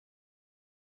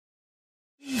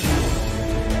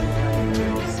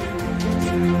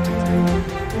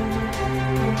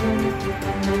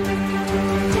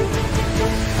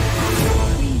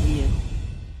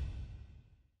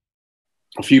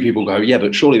a few people go, yeah,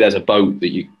 but surely there's a boat that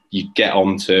you get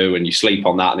onto and you sleep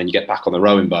on that and then you get back on the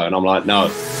rowing boat. And I'm like, no.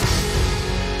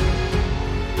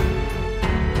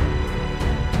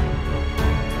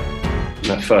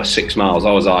 The first 6 miles,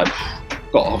 I was like,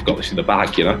 I've got this in the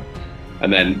bag, you know.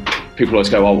 And then people always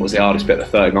go, oh, what was the hardest bit of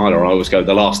the 30 miler? I always go,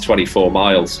 the last 24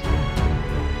 miles.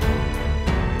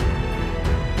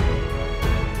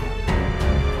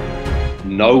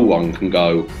 No one can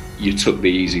go, you took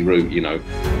the easy route, you know.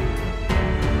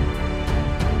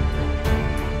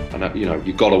 And, you know,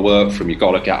 you've got to work for them, you've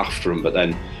got to get after them, but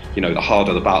then, you know, the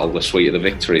harder the battle, the sweeter the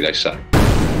victory, they say.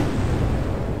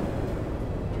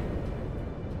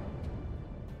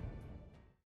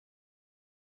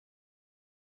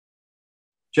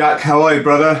 Jack, how are you,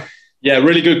 brother? Yeah,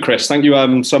 really good, Chris. Thank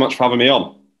you so much for having me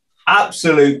on.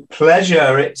 Absolute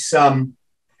pleasure. It's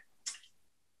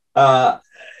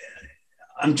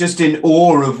I'm just in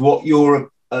awe of what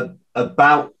you're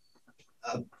about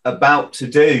to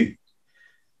do.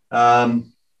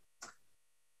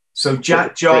 So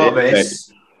Jack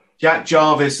Jarvis,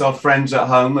 our friends at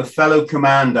home, a fellow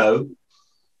commando,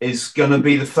 is going to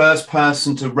be the first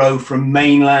person to row from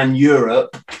mainland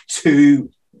Europe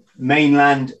to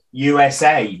mainland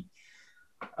USA.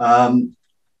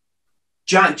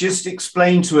 Jack, just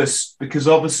explain to us, because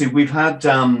obviously we've had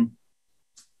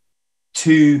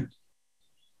two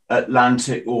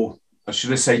Atlantic, or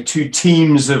should I say two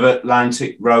teams of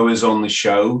Atlantic rowers on the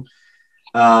show.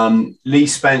 Lee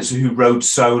Spencer, who rowed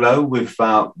solo with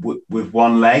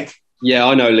one leg. Yeah,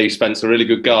 I know Lee Spencer, really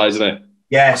good guy, isn't he?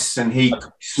 Yes, and he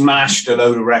smashed a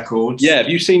load of records. Yeah, have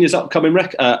you seen his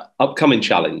upcoming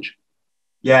challenge?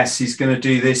 Yes, he's going to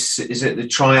do this. Is it the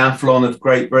triathlon of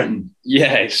Great Britain?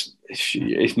 Yeah,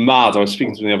 it's mad. I was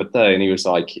speaking to him the other day, and I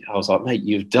was like, mate,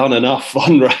 you've done enough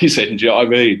fundraising. Do you know what I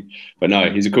mean? But no,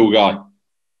 he's a cool guy.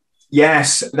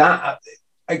 Yes,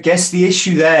 I guess the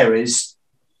issue there is,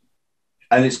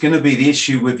 and it's going to be the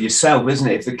issue with yourself, isn't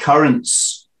it? If the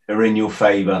currents are in your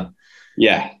favour.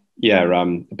 Yeah, a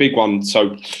big one.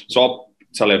 So I'll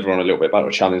tell everyone a little bit about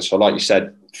the challenge. So, like you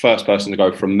said, first person to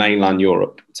go from mainland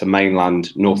Europe to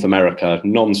mainland North America,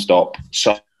 non-stop,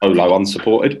 solo,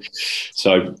 unsupported.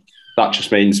 So that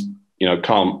just means, you know,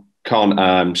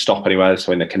 can't stop anywhere.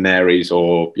 So in the Canaries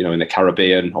or, you know, in the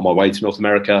Caribbean on my way to North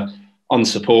America.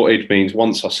 Unsupported means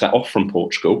once I set off from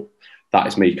Portugal, that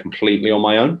is me completely on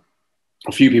my own.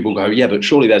 A few people go, yeah, but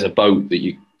surely there's a boat that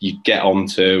you get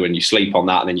onto and you sleep on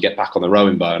that and then you get back on the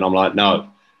rowing boat. And I'm like, no.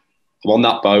 I'm on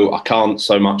that boat. I can't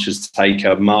so much as take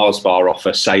a Mars bar off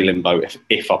a sailing boat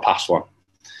if I pass one.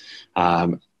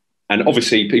 And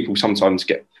obviously people sometimes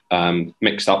get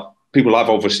mixed up. People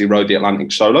have obviously rowed the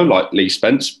Atlantic solo, like Lee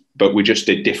Spence, but we just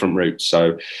did different routes.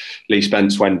 So Lee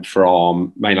Spence went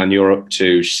from mainland Europe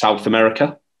to South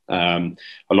America. A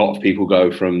lot of people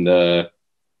go from the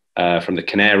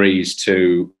Canaries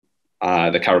to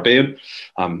the Caribbean.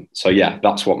 So yeah,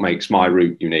 that's what makes my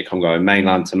route unique. I'm going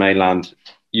mainland to mainland,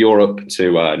 Europe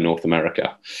to North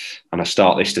America, and I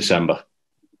start this December.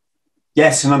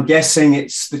 Yes, and I'm guessing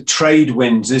it's the trade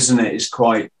winds, isn't it? It's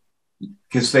quite,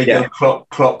 because they go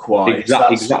clockwise.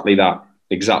 Exactly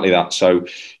that. So,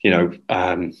 you know,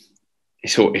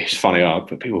 it's funny,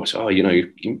 but people say, oh, you know,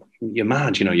 you're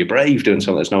mad, you know, you're brave doing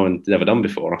something that no one's ever done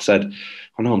before. And I said,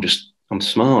 oh no, I'm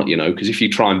smart, you know, because if you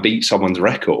try and beat someone's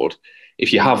record,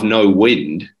 if you have no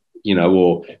wind, you know,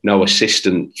 or no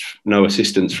assistance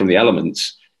from the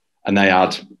elements, and they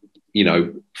had, you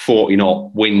know, 40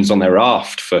 knot winds on their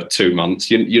raft for 2 months,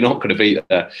 you're not going to beat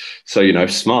there. So, you know,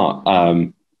 smart,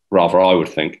 rather, I would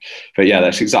think. But yeah,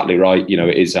 that's exactly right. You know,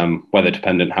 it is weather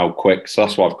dependent how quick. So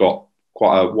that's why I've got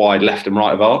quite a wide left and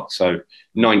right of arc. So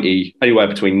anywhere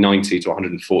between 90 to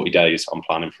 140 days I'm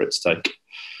planning for it to take.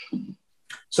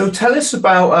 So tell us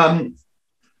about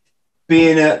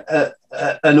being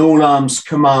an All Arms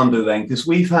Commando then, because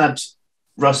we've had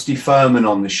Rusty Furman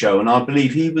on the show, and I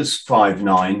believe he was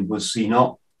 5'9", was he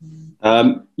not?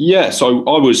 Yeah, so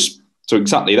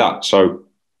exactly that. So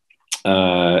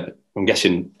I'm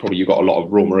guessing probably you've got a lot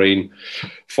of Royal Marine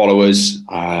followers.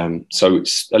 So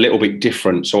it's a little bit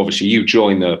different. So obviously you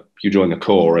join the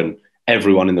Corps, and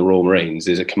everyone in the Royal Marines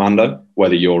is a commando,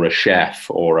 whether you're a chef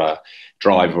or a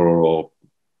driver or,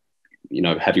 you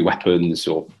know, heavy weapons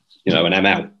or, you know, an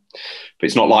ML. But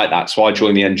it's not like that. So I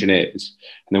joined the engineers.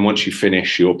 And then once you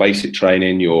finish your basic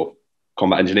training, your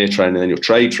combat engineer training, and then your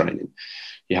trade training,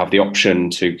 you have the option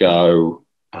to go,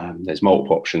 there's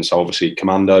multiple options. So obviously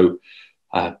commando,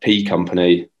 P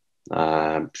company,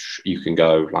 you can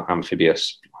go like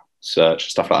amphibious, search,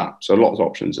 stuff like that. So lots of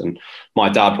options. And my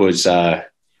dad was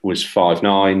was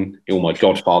 5'9". All my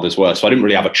godfathers were, so I didn't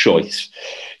really have a choice.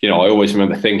 You know, I always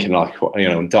remember thinking, like, you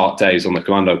know, on dark days on the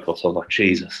commando course, I was like,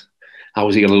 Jesus, how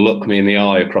was he going to look me in the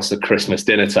eye across the Christmas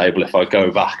dinner table if I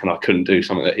go back and I couldn't do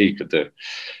something that he could do?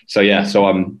 So yeah, so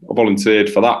I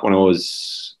volunteered for that when I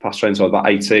was past trained. So I was about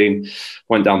 18.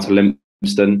 Went down to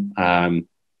Limpston.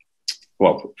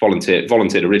 Well, volunteered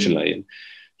originally, and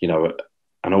you know,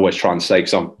 and always try and stay,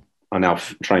 because I now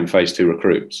train phase 2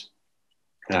 recruits.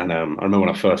 And I remember when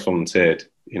I first volunteered,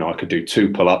 you know, I could do 2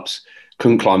 pull-ups,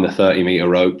 couldn't climb the 30-meter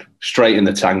rope, straight in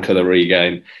the tank of the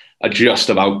regain. I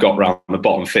just about got round the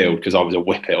bottom field because I was a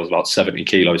whippet. I was about 70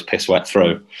 kilos, piss wet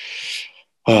through.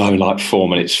 In like 4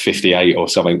 minutes 58 or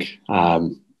something.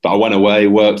 But I went away,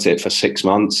 worked it for 6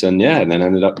 months, and yeah, and then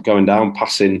ended up going down,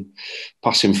 passing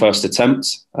first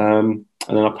attempt. And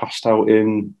then I passed out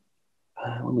in,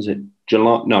 when was it?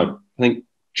 July? No, I think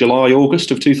July,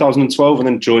 August of 2012, and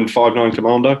then joined 5'9"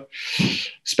 Commando.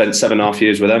 Spent 7.5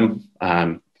 years with them,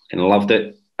 and loved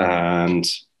it. And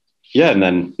yeah, and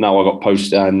then now I got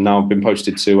posted, and now I've been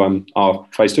posted to our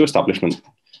phase 2 establishment.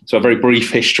 So a very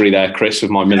brief history there, Chris, of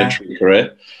my military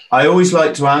career. I always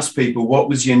like to ask people, what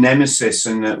was your nemesis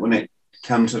when it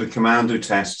came to the commando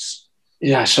tests?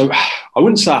 Yeah, so I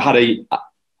wouldn't say I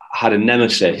had a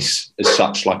nemesis as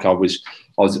such. Like I was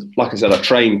like I said, I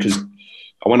trained because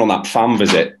I went on that fan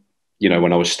visit, you know,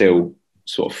 when I was still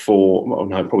sort of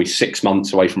probably 6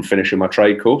 months away from finishing my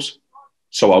trade course.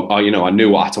 So I you know, I knew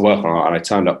what I had to work on, and I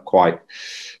turned up quite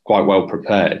well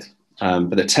prepared.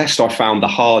 But the test I found the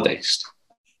hardest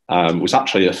was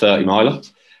actually a 30 miler.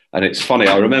 And it's funny,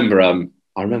 I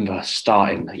remember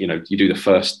starting, you know, you do the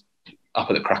first up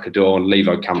at the crack of dawn, leave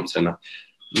Oakhampton,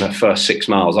 the first 6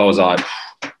 miles, I was like,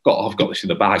 I've got this in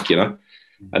the bag, you know.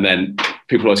 And then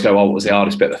people always go, oh, what was the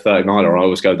hardest bit of the 30 miler? I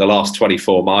always go, the last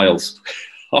 24 miles.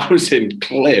 I was in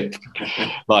clip,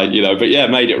 like, you know, but yeah,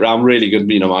 made it round really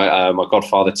good. You know, my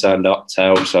godfather turned up,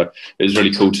 so it was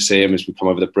really cool to see him as we come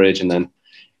over the bridge, and then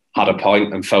had a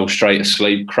pint and fell straight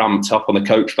asleep, cramped up on the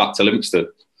coach back to Limpston.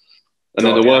 And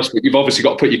then the worst, you've obviously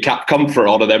got to put your cap comfort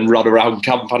on and then run around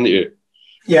camp, haven't you?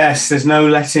 Yes, there's no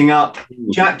letting up.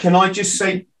 Jack, can I just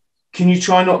say, can you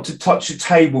try not to touch the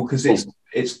table, because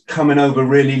it's coming over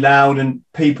really loud, and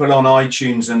people on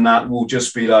iTunes and that will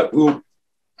just be like, "Ooh,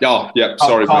 oh yeah,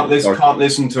 sorry, can't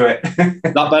listen to it."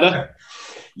 That better?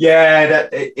 Yeah,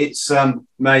 it's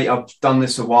mate. I've done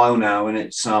this a while now, and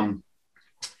it's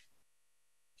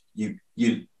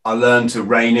I learned to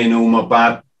rein in all my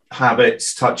bad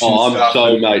habits, touching stuff.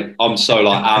 I'm so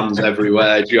like hands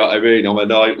everywhere. Do you know what I mean? I'm a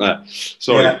nightmare.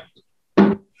 Sorry.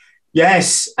 Yeah.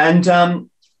 Yes, and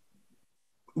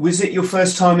was it your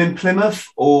first time in Plymouth,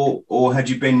 or had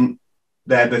you been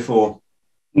there before?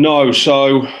 No,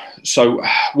 so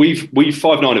we've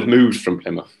 5'9" have moved from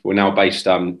Plymouth. We're now based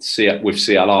with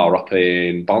CLR up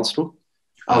in Barnstable.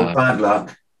 Oh, bad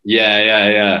luck.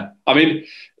 Yeah. I mean,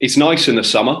 it's nice in the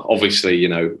summer, obviously, you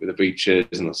know, with the beaches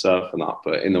and the surf and that,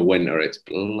 but in the winter, it's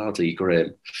bloody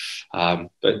grim.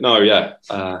 But no, yeah.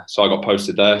 So I got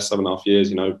posted there 7.5 years,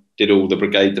 you know, did all the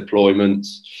brigade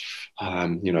deployments,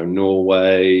 you know,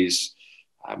 Norway's,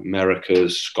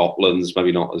 America's, Scotland's,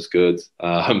 maybe not as good,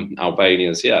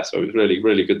 Albania's. Yeah, so it was really,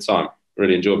 really good time.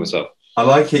 Really enjoyed myself. I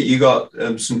like it. You got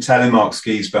some telemark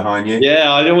skis behind you.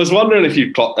 Yeah, I was wondering if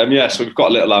you'd clocked them. Yeah, so we've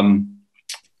got a little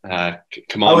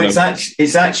Commando. Oh,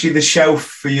 it's actually the shelf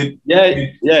for you. Yeah,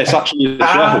 it's actually the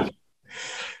shelf.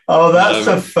 Oh, that's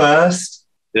a first.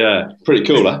 Yeah, pretty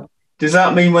cool, huh? Does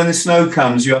that mean when the snow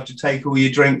comes, you have to take all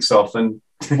your drinks off? And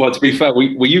well, to be fair,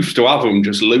 we used to have them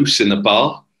just loose in the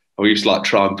bar. We used to like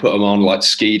try and put them on, like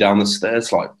ski down the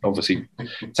stairs, like obviously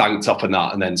tanked up and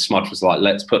that. And then Smudge was like,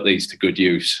 let's put these to good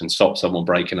use and stop someone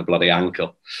breaking a bloody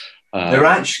ankle. They're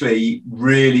actually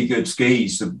really good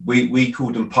skis. We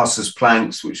called them Pusser's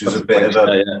planks, which was a bit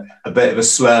of a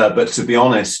slur. But to be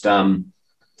honest,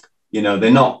 you know,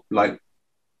 they're not like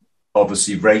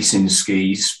obviously racing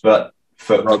skis, but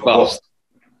for robust.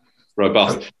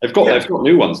 They've got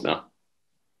new ones now.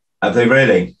 Have they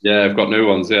really? Yeah, I've got new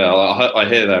ones. Yeah, I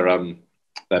hear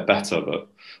they're better, but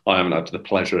I haven't had the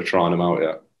pleasure of trying them out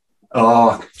yet.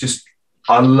 Oh,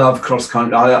 I love cross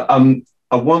country.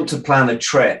 I want to plan a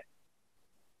trip.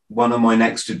 One of my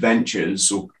next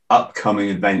adventures or upcoming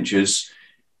adventures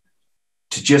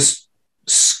to just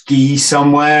ski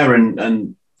somewhere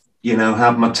and you know,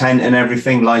 have my tent and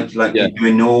everything like you do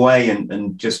in Norway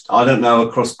and just, I don't know,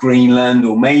 across Greenland,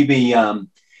 or maybe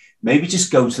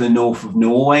just go to the north of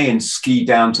Norway and ski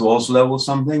down to Oslo or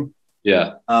something.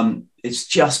 Yeah. It's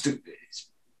just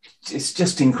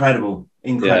incredible.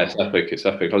 Yeah, it's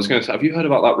epic. I was going to say, have you heard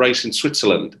about that race in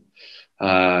Switzerland?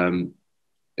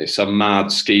 It's a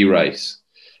mad ski race.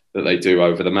 that they do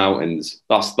over the mountains.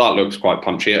 That looks quite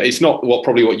punchy. It's not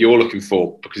probably what you're looking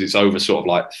for, because it's over sort of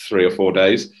like 3 or 4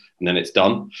 days and then it's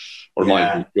done, or it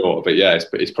might be short. But yeah,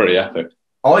 it's pretty epic.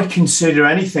 I'd consider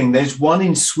anything. There's one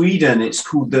in Sweden. It's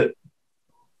called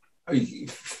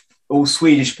all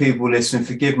Swedish people listen,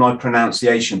 forgive my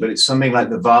pronunciation, but it's something like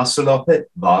the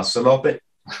Vasaloppet.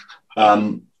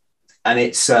 And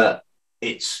it's I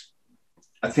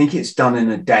think it's done in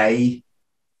a day,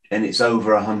 and it's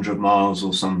over 100 miles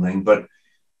or something. But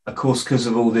of course, because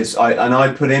of all this,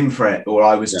 I put in for it, or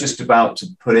I was just about to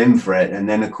put in for it, and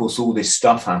then of course all this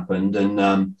stuff happened,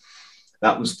 and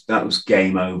that was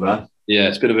game over. Yeah,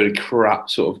 it's been a bit of crap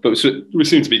sort of, but we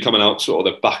seem to be coming out sort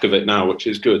of the back of it now, which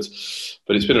is good.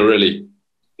 But it's been a really,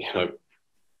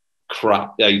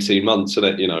 crap 18 months,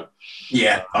 isn't it?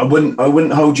 Yeah, I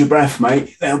wouldn't hold your breath,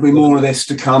 mate. There'll be more of this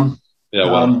to come. Yeah,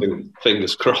 well,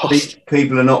 fingers crossed.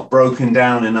 People are not broken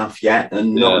down enough yet,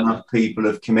 and not enough people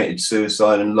have committed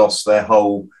suicide and lost their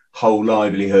whole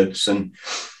livelihoods, and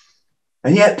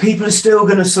yet people are still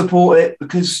going to support it,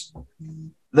 because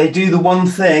they do the one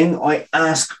thing I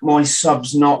ask my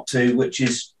subs not to, which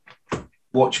is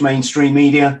watch mainstream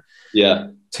media. Yeah.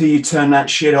 Till you turn that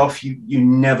shit off, you're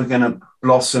never going to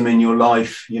blossom in your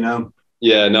life,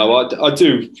 Yeah, no, I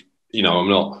do.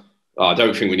 I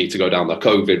don't think we need to go down the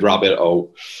COVID rabbit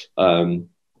hole.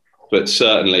 But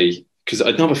certainly, because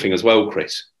another thing as well,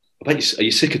 Chris, are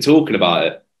you sick of talking about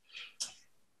it?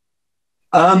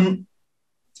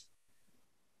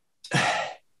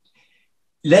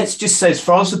 Let's just say, as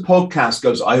far as the podcast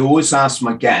goes, I always ask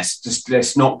my guests, just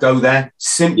let's not go there,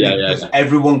 simply because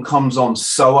everyone comes on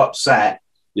so upset.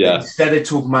 Yeah. Instead of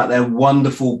talking about their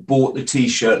wonderful bought the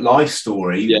t-shirt life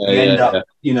story, we end up,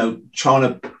 trying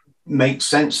to make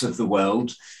sense of the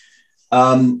world.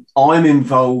 I'm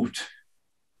involved.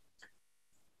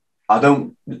 I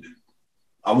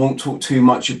won't talk too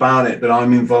much about it, but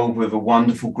I'm involved with a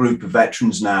wonderful group of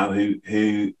veterans now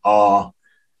who are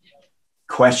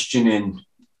questioning,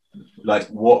 like,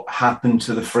 what happened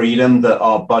to the freedom that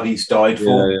our buddies died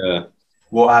for? Yeah.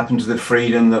 What happened to the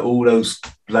freedom that all those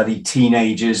bloody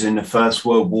teenagers in the First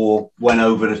World War went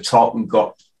over the top and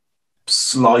got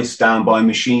sliced down by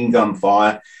machine gun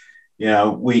fire?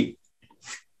 They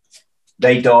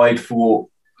died for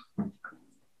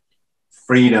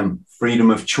freedom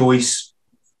of choice,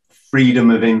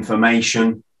 freedom of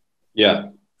information,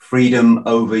 freedom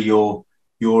over your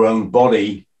own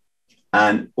body,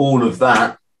 and all of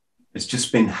that has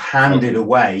just been handed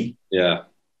away. Yeah.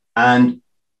 And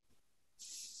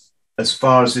as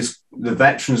far as the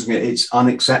veterans, it's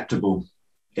unacceptable.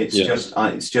 It's just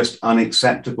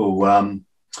unacceptable.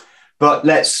 But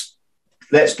let's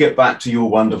get back to your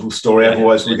wonderful story.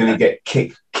 Otherwise, we're going to get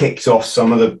kicked off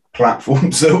some of the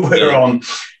platforms that we're on.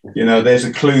 There's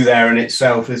a clue there in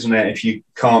itself, isn't it? If you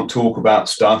can't talk about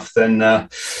stuff, then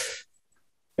it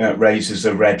raises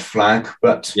a red flag.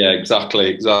 But yeah,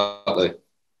 exactly.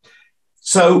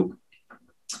 So,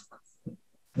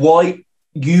 why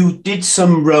you did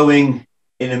some rowing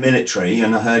in the military,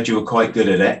 and I heard you were quite good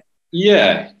at it.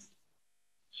 Yeah,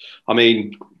 I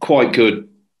mean, quite good.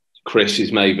 Chris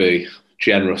is maybe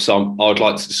generous. I'd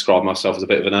like to describe myself as a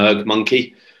bit of an erg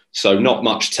monkey. So not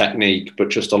much technique, but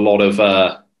just a lot of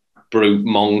brute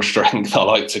mong strength, I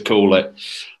like to call it.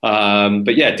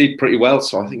 But yeah, did pretty well.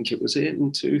 So I think it was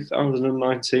in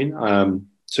 2019,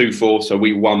 2-4. So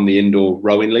we won the indoor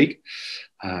rowing league.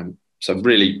 So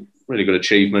really good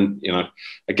achievement.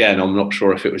 Again, I'm not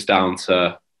sure if it was down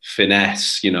to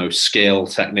finesse, skill,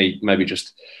 technique, maybe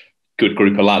just good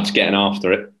group of lads getting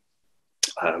after it.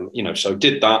 So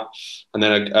did that. And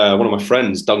then one of my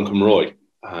friends, Duncan Roy,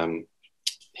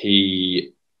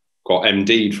 he got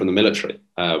MD'd from the military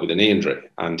with a knee injury,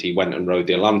 and he went and rowed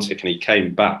the Atlantic, and he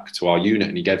came back to our unit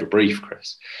and he gave a brief,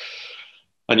 Chris.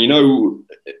 And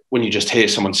when you just hear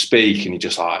someone speak and you're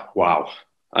just like, wow.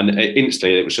 And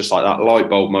instantly it was just like that light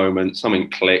bulb moment,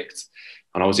 something clicked,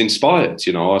 and I was inspired.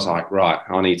 I was like, right,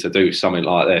 I need to do something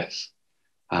like this.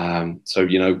 So,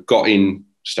 got in,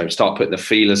 start putting the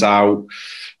feelers out,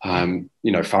 found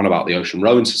about the Ocean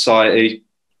Rowing Society,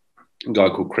 a guy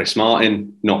called Chris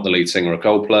Martin, not the lead singer of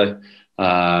Coldplay,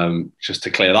 just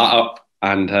to clear that up,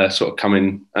 and sort of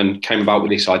came about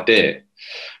with this idea,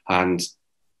 and,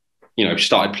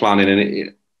 started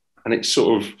planning, and it's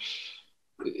sort of,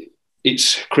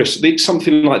 Chris, it's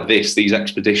something like this, these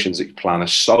expeditions that you plan are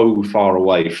so far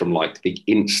away from like the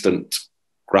instant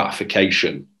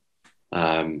gratification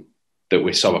that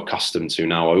we're so accustomed to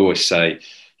now. I always say,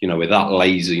 we're that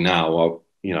lazy now.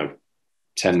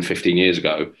 10, 15 years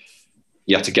ago,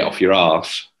 you had to get off your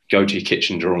arse, go to your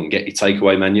kitchen drawer and get your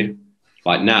takeaway menu.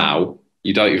 Like now,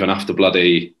 you don't even have to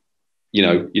bloody you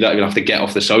know, you don't even have to get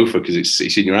off the sofa because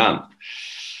it's in your hand.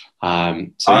 I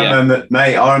remember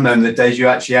the days you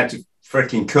actually had to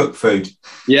freaking cook food.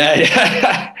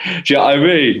 Yeah. Do you know what I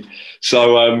mean?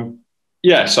 So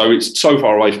so it's so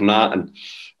far away from that,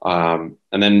 and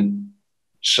then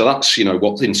so that's, you know,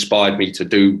 what inspired me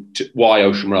to why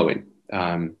ocean rowing.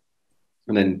 And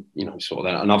then, you know, sort of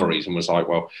then another reason was like,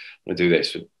 well, I'm going to do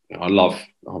this. You know,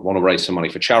 I want to raise some money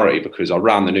for charity, because I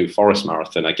ran the New Forest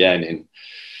Marathon again in,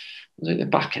 was it the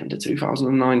back end of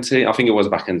 2019? I think it was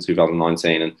back end of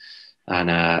 2019.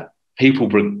 And people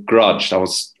begrudged. I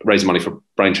was raising money for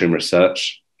brain tumour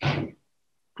research.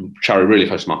 Charity really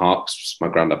close to my heart because my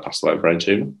granddad passed away of brain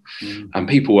tumour. And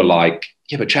people were like,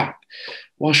 yeah, but Jack,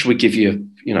 why should we give you,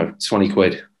 you know, 20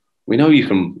 quid? We know you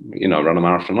can, you know, run a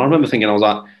marathon. I remember thinking, I was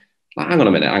like, hang on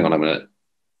a minute.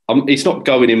 It's not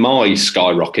going in my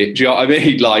skyrocket. Do you know what I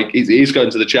mean? Like, it is going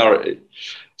to the charity.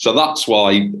 So that's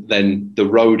why then the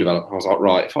row developed. I was like,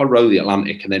 right, if I row the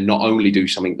Atlantic and then not only do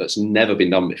something that's never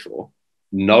been done before,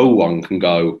 no one can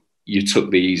go, you took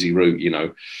the easy route, you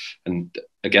know. And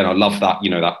again, I love that, you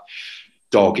know, that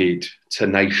dogged,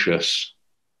 tenacious,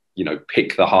 you know,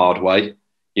 pick the hard way,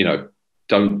 you know,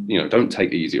 don't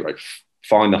take the easy route,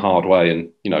 find the hard way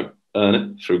and, you know, earn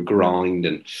it through grind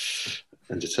and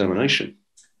determination.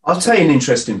 I'll tell you an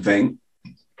interesting thing.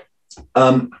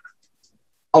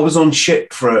 I was on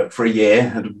ship for a year,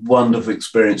 had a wonderful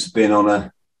experience of being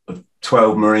on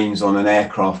 12 Marines on an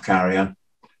aircraft carrier.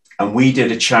 And we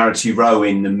did a charity row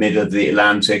in the middle of the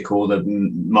Atlantic, or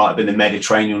might have been the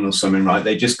Mediterranean or something, right?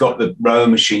 They just got the row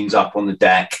machines up on the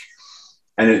deck,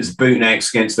 and it was bootnecks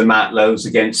against the matlows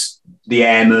against the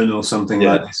airmen or something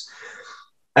like this.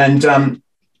 And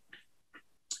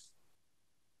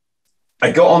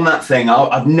I got on that thing.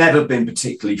 I've never been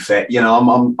particularly fit. You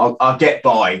know, I'll get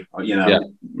by, you know. Yeah.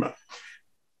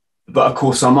 But of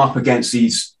course, I'm up against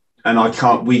these, and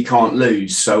we can't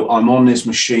lose. So I'm on this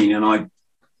machine, and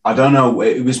I don't know,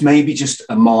 it was maybe just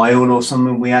a mile or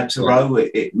something we had to row.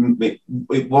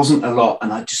 It wasn't a lot,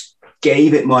 and I just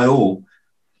gave it my all.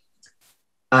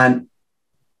 And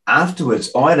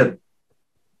afterwards, I had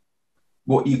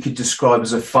what you could describe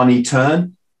as a funny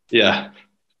turn. Yeah.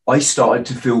 I started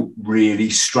to feel really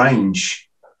strange.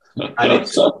 And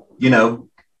it's, you know,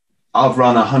 I've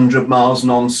run 100 miles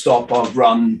non-stop. I've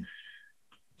run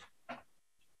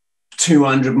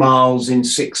 200 miles in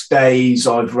 6 days.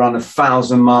 I've run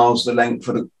 1,000 miles the length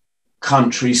of the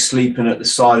country, sleeping at the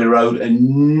side of the road,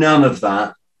 and none of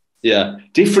that. Yeah.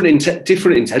 Different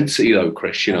intensity though,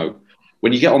 Chris, you know,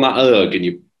 when you get on that erg and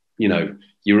you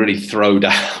really throw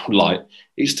down, like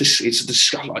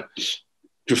it's like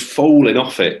just falling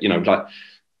off it, you know, like,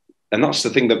 and that's the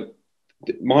thing, that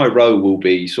my row will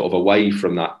be sort of away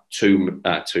from that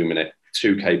 2-minute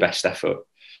 2K best effort.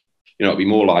 You know, it'll be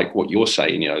more like what you're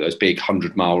saying, you know, those big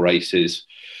 100-mile races,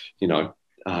 you know,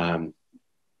 I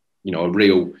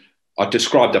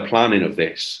described the planning of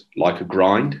this like a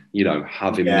grind, you know,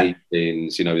 having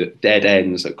meetings, you know, dead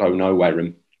ends that go nowhere.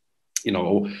 And, you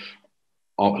know,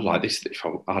 or like this, if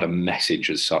I had a message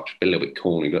as such, a little bit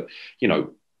corny, but, you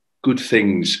know, good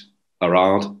things are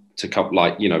hard to come,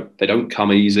 like, you know, they don't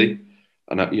come easy.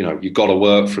 And, you know, you've got to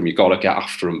work for them, you've got to get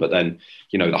after them. But then,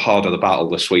 you know, the harder the battle,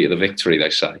 the sweeter the victory, they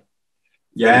say.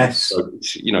 Yes. So,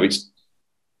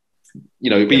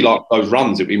 it'd be like those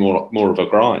runs, it'd be more of a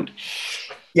grind.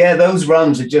 Yeah, those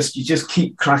runs are you just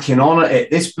keep cracking on at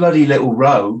it. This bloody little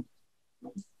row,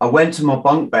 I went to my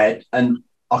bunk bed and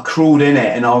I crawled in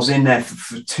it, and I was in there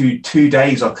for two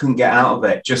days. I couldn't get out of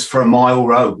it just for a mile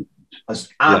row. I was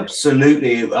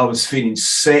feeling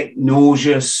sick,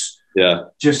 nauseous. Yeah.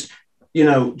 Just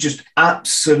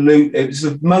absolute. It was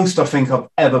the most I think I've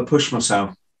ever pushed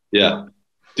myself. Yeah.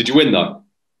 Did you win though?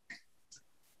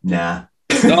 Nah.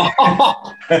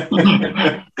 Not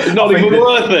even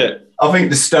worth it. I think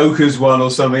the Stokers won or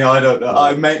something. I don't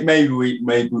know. Maybe we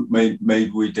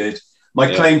did.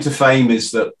 My claim to fame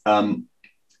is that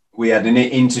we had an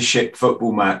inter-ship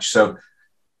football match. So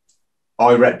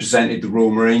I represented the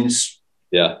Royal Marines.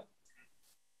 Yeah.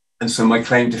 And so my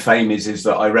claim to fame is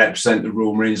that I represent the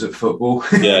Royal Marines at football.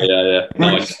 Yeah.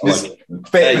 Nice.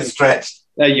 Bit of a stretch.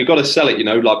 Yeah, you've got to sell it, you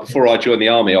know. Like before I joined the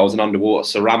army, I was an underwater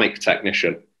ceramic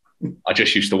technician. I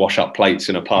just used to wash up plates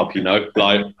in a pub, you know,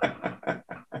 like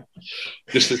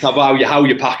just to have how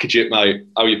you package it, mate.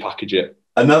 How you package it.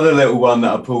 Another little one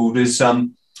that I pulled is I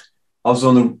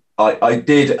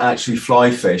did actually fly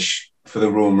fish for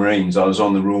the Royal Marines. I was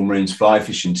on the Royal Marines fly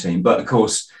fishing team, but of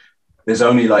course there's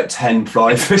only like 10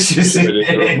 fly fishers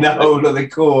in the whole of the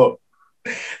court.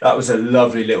 That was a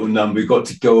lovely little number. We got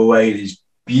to go away these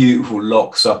beautiful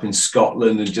locks up in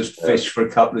Scotland and just fish for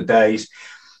a couple of days.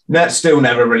 That still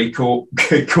never really caught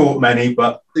many,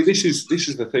 but this is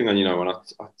the thing. And, you know, when I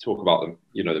talk about the,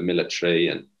 you know, the military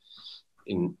and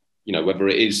in, you know, whether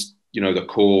it is, you know, the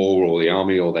Corps or the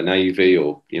Army or the Navy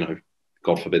or, you know,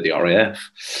 God forbid, the RAF,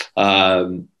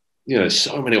 you know,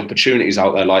 so many opportunities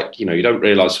out there. Like, you know, you don't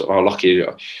realise how lucky,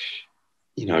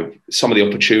 you know, some of the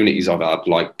opportunities I've had,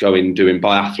 like doing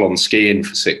biathlon skiing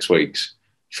for 6 weeks,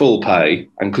 full pay.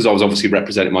 And because I was obviously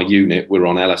representing my unit, we were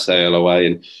on LSA, LOA,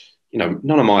 and, you know,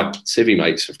 none of my civvy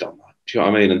mates have done that. Do you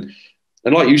know what I mean?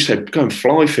 And like you said, going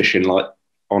fly fishing like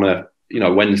on a, you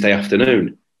know, Wednesday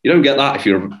afternoon. You don't get that if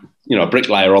you're, you know, a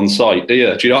bricklayer on site, do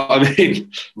you? Do you know what I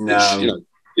mean? No. You know,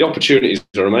 the opportunities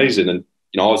are amazing. And,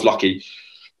 you know, I was lucky.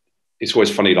 It's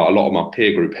always funny, like a lot of my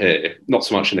peer group here, not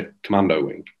so much in the commando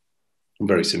wing,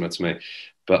 very similar to me,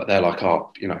 but they're like,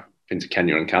 oh, you know, been to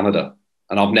Kenya and Canada.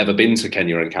 And I've never been to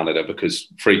Kenya and Canada because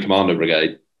Free Commando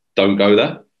Brigade don't go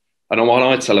there. And when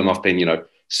I tell them I've been, you know,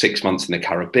 6 months in the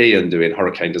Caribbean doing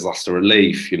hurricane disaster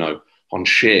relief, you know, on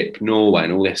ship, Norway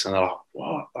and all this. And they're like,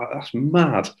 what? That's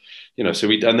mad. You know, so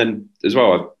and then as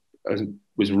well, I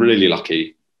was really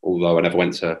lucky, although I never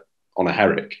went on a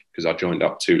Herrick because I joined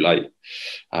up too late.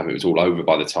 It was all over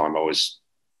by the time I was,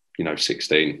 you know,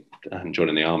 16 and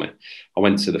joining the army. I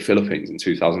went to the Philippines in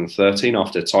 2013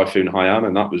 after Typhoon Haiyan,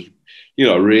 and that was, you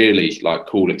know, really like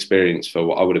cool experience for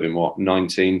what I would have been,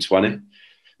 19, 20.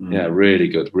 Yeah, really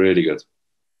good, really good.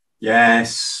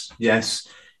 Yes.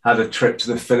 Had a trip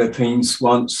to the Philippines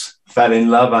once. Fell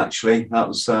in love, actually. That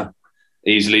was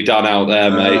easily done out there,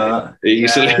 mate.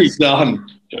 Easily done.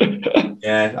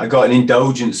 Yeah, I got an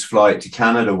indulgence flight to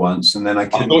Canada once, and then I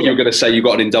thought you were going to say you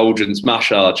got an indulgence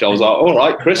massage. I was like, all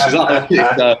right, Chris, is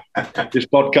that this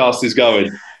podcast is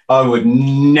going? I would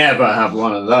never have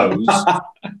one of those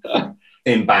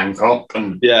in Bangkok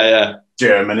and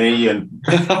Germany and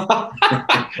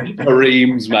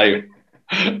Marines, mate.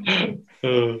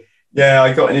 Yeah,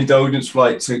 I got an indulgence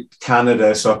flight to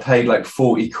Canada, so I paid like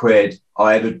 40 quid.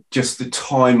 I had just the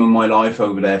time of my life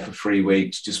over there for 3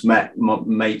 weeks. Just met my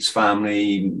mate's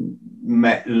family,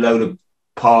 met a load of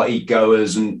party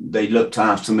goers, and they looked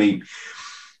after me.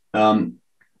 And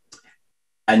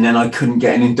then I couldn't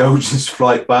get an indulgence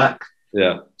flight back.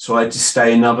 Yeah. So I had to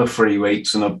stay another 3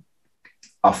 weeks, and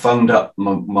I phoned up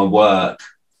my work.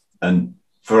 And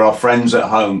for our friends at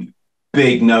home,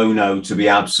 big no to be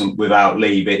absent without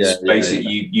leave. It's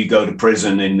basically you go to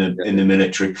prison in the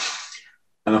military.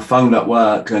 And I phoned up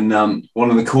work, and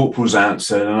one of the corporals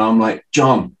answered, and I'm like,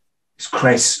 John, it's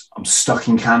Chris. I'm stuck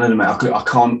in Canada, mate. I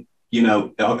can't, you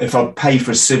know, if I pay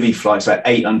for a civvy flight, it's like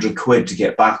 800 quid to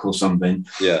get back or something.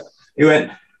 Yeah. He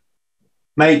went,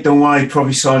 mate, don't worry,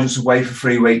 probably sergeant's away for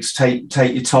 3 weeks. Take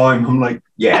your time. I'm like,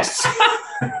 yes.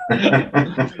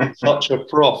 Such a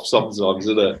prof sometimes,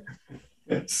 isn't it?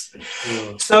 Yes.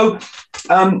 Yeah. So,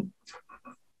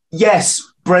 yes,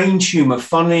 brain tumour.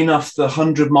 Funnily enough, the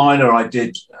 100-miler I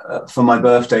did for my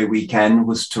birthday weekend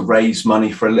was to raise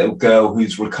money for a little girl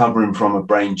who's recovering from a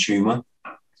brain tumour.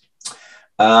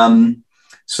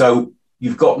 So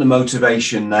you've got the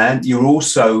motivation there. You're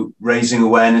also raising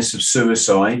awareness of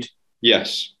suicide.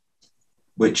 Yes.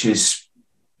 Which is,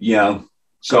 you know,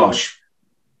 gosh.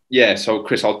 Yeah, so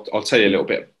Chris, I'll tell you a little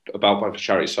bit about both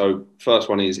charities. So first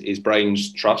one is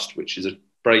Brains Trust, which is a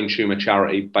brain tumour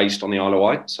charity based on the Isle of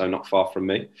Wight, so not far from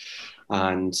me.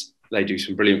 And they do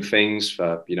some brilliant things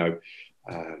for, you know,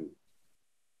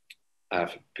 for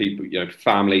people, you know,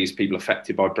 families, people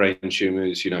affected by brain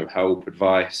tumours, you know, help,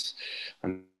 advice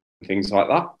and things like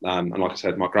that. And like I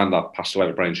said, my granddad passed away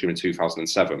with a brain tumour in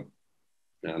 2007.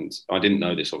 And I didn't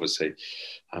know this, obviously,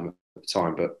 at the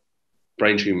time, but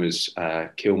brain tumours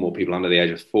kill more people under the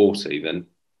age of 40 than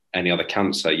any other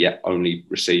cancer, yet only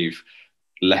receive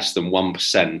less than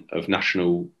 1% of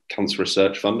national cancer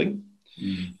research funding.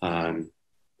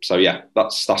 So yeah,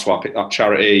 that's why I picked that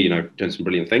charity, you know, doing some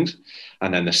brilliant things.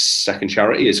 And then the second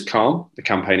charity is CALM, the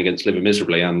Campaign Against Living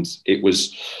Miserably. And it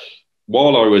was,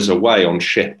 while I was away on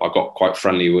ship, I got quite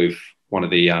friendly with one of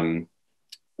the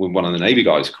Navy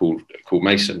guys called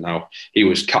Mason. Now, he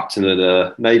was captain of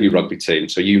the Navy rugby team.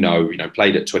 So, you know,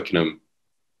 played at Twickenham,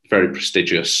 very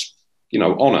prestigious, you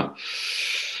know, honour.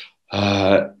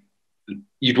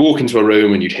 You'd walk into a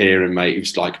room and you'd hear him, mate. He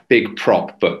was like big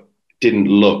prop, but didn't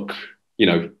look, you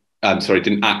know,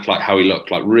 didn't act like how he looked,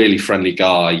 like really friendly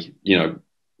guy, you know,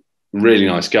 really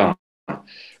nice guy.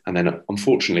 And then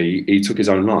unfortunately he took his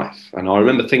own life. And I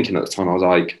remember thinking at the time, I was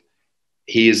like,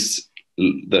 he is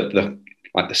the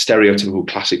stereotypical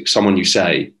classic, someone you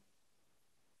say,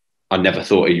 I never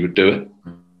thought he would do it.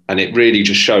 And it really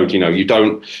just showed, you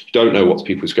don't know what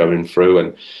people's going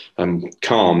through. And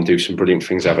Calm do some brilliant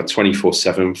things. They have a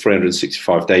 24/7,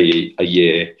 365-day a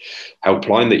year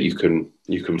helpline that you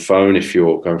can phone if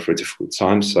you're going through a difficult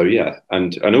time. So yeah,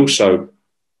 and also,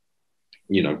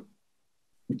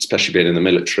 especially being in the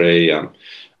military, and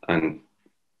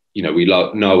we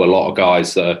know a lot of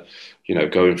guys that are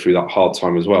going through that hard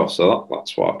time as well. So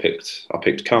that's why I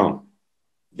picked Calm.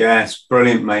 Yeah, it's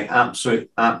brilliant, mate.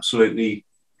 Absolutely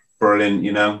brilliant.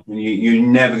 You're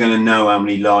never going to know how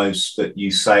many lives that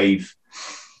you save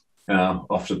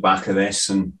off the back of this,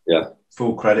 and yeah,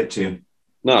 full credit to you.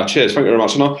 No, cheers. Thank you very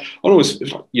much. And I always,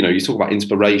 you talk about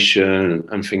inspiration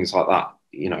and things like that,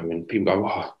 and people go,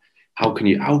 oh, how can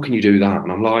you do that?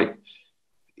 And I'm like,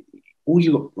 all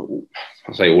I've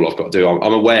got to do,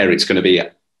 I'm aware it's going to be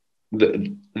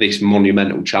this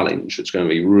monumental challenge. It's going to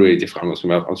be really difficult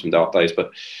on some dark days, but,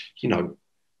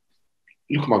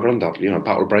 look at my granddad,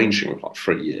 battle of brain tumor for like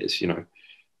 3 years,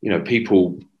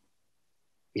 people,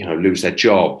 lose their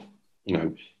job,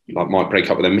 might break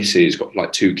up with their missus, got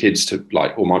like 2 kids to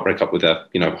or might break up with their,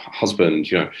 husband,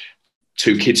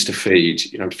 2 kids to feed,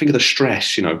 think of the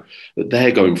stress, that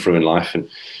they're going through in life. And,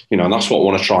 and that's what I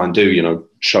want to try and do,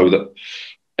 show that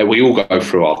we all go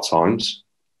through our times,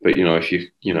 but, if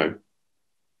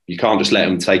you can't just let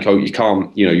them take over. You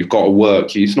can't, you've got to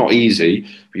work. It's not easy,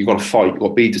 but you've got to fight. You've got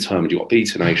to be determined. You've got to be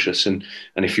tenacious. And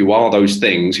if you are those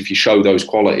things, if you show those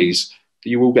qualities,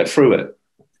 you will get through it,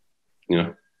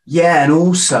 Yeah, and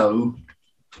also,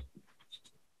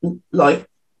 like,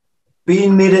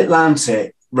 being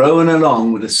mid-Atlantic, rowing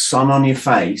along with the sun on your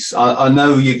face, I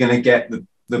know you're going to get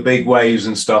the big waves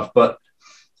and stuff, but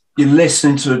you're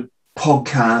listening to a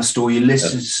podcast or you're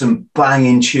listening to some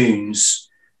banging tunes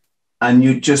and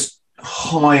you're just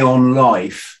high on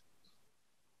life.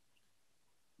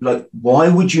 Like, why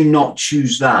would you not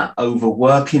choose that over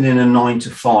working in a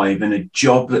 9-to-5 in a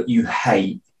job that you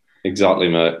hate? Exactly,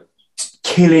 mate.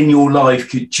 Killing your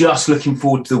life, just looking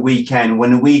forward to the weekend.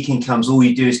 When the weekend comes, all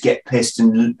you do is get pissed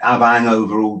and have a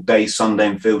hangover all day Sunday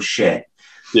and feel shit.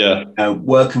 Yeah.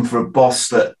 Working for a boss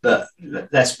that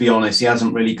let's be honest, he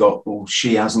hasn't really got, or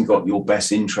she hasn't got your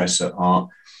best interests at heart.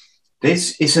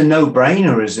 It's a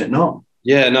no-brainer, is it not?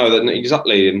 Yeah, no,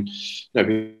 exactly. And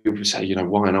people say,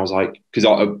 why? And I was like, because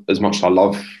as much as I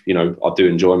love, I do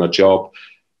enjoy my job,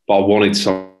 but I wanted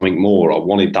something more. I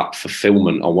wanted that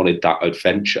fulfillment. I wanted that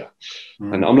adventure.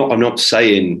 And I'm not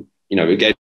saying,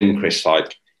 again, Chris,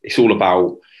 like, it's all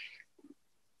about,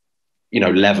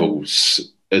 levels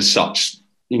as such.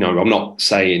 I'm not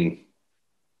saying,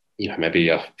 maybe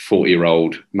a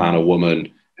 40-year-old man or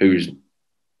woman who's,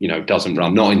 doesn't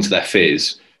run, not into their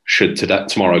fears, should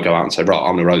tomorrow go out and say, right,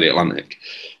 I'm going to row the Atlantic,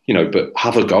 but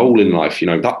have a goal in life,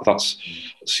 that's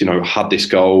had this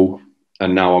goal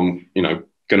and now I'm,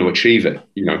 going to achieve it.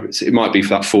 It might be for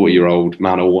that 40-year-old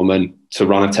man or woman to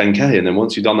run a 10K. And then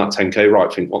once you've done that 10K,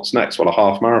 right, think what's next? Well, a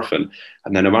half marathon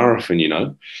and then a marathon,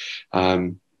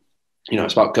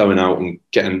 it's about going out and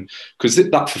getting, because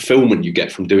that fulfillment you get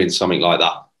from doing something like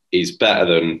that is better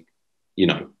than,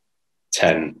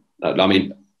 10. I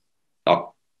mean,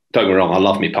 don't get me wrong, I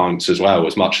love me pints as well,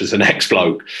 as much as an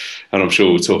ex-bloke. And I'm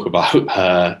sure we'll talk about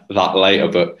that later.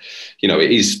 But,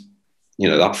 it is,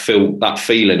 that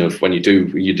feeling of when you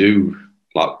do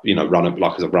like, run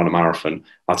a marathon.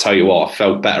 I'll tell you what, I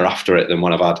felt better after it than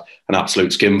when I've had an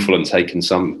absolute skinful and taken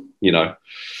some,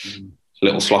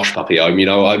 little slosh puppy home, you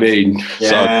know what I mean?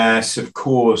 Yes, of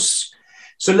course.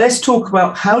 So let's talk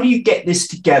about, how do you get this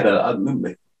together?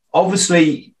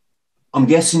 Obviously, I'm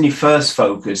guessing your first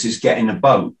focus is getting a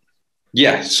boat.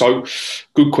 Yeah, so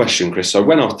good question, Chris. So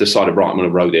when I decided, right, I'm going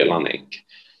to row the Atlantic,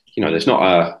 there's not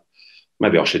a,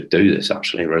 maybe I should do this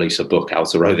actually, release a book, How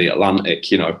to Row the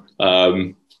Atlantic, in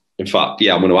fact,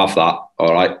 yeah, I'm going to have that.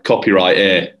 All right, copyright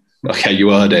here. Okay, you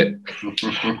heard it.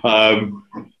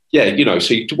 Yeah,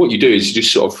 so what you do is you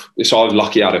just sort of, so I was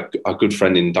lucky I had a good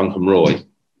friend in Duncan Roy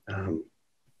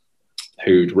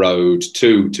who'd rowed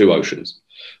two oceans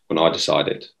when I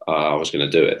decided I was going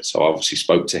to do it. So I obviously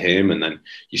spoke to him, and then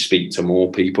you speak to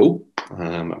more people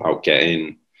about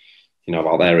getting,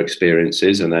 about their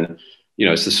experiences. And then,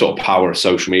 it's the sort of power of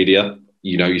social media.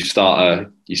 You start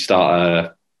an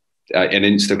Instagram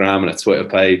and a Twitter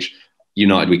page,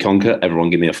 United We Conquer, everyone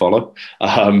give me a follow.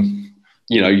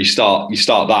 You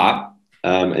start that,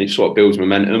 and it sort of builds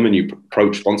momentum, and you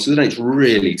approach sponsors, and it's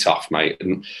really tough, mate.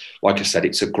 And like I said,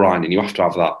 it's a grind, and you have to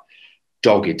have that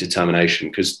dogged determination.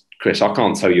 Because Chris, I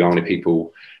can't tell you how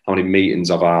many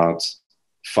meetings I've had,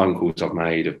 phone calls I've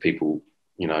made of people,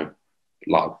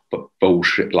 like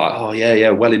bullshit, like, oh yeah,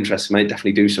 well interested, mate,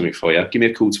 definitely do something for you. Give me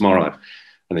a call tomorrow.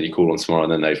 and then you call on tomorrow,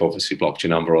 and then they've obviously blocked your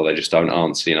number or they just don't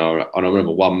answer, you know. And I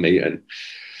remember one meeting,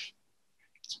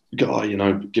 guy, you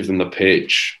know, give them the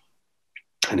pitch,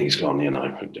 and he's gone, you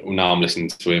know, now I'm listening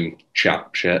to him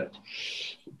chat shit,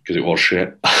 because it was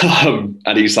shit.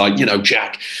 And he's like, you know,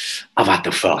 Jack, I've had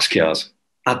the fast cars,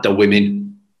 had the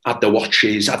women, had the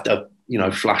watches, had the, you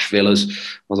know, flash villas.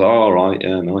 I was like, all right,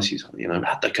 yeah, nice. He's like, you know,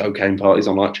 had the cocaine parties.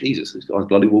 I'm like, Jesus, this guy's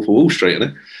bloody Wolf of Wall Street,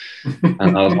 isn't he?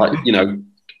 And I was like, you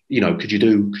know, could you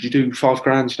do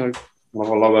 $5,000, you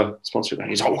know, a lower sponsorship? And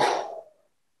he's like,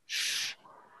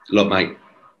 look, mate,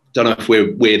 don't know if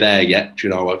we're there yet. You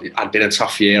know, I'd been a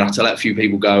tough year. I had to let a few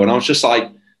people go. And I was just like,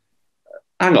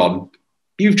 hang on,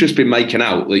 you've just been making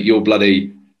out that you're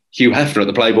bloody Hugh Hefner at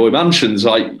the Playboy Mansions.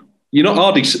 Like, you're not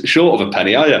hardly short of a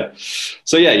penny, are you?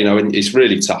 So, yeah, you know, it's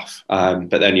really tough. But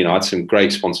then, you know, I had some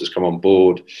great sponsors come on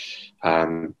board.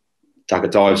 Dagger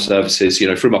Dive Services, you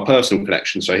know, through my personal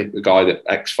connection. So the guy that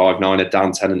X59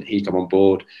 Dan Tennant, he come on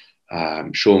board.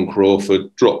 Sean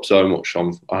Crawford, Drop Zone, which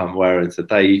I'm wearing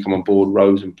today, he come on board.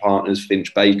 Rose and Partners,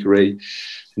 Finch Bakery,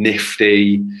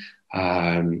 Nifty,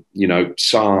 you know,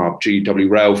 Saab, GW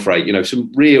Rail Freight, you know,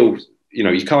 some real, you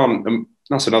know, you can't,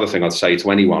 that's another thing I'd say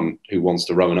to anyone who wants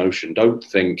to row an ocean. Don't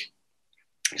think,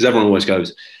 because everyone always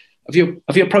goes, have you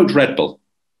approached Red Bull?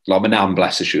 Like, Madame,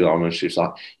 bless her, she was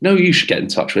like, no, you should get in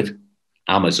touch with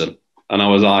Amazon. And I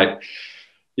was like,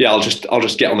 yeah, I'll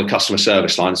just get on the customer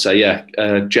service line and say, yeah,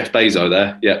 Jeff Bezos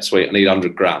there. Yeah, sweet. I need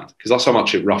 $100,000, because that's how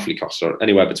much it roughly costs,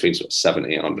 anywhere between sort of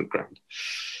 70 and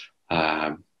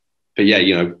 $100,000. But yeah,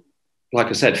 you know, like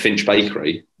I said, Finch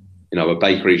Bakery, you know, a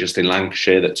bakery just in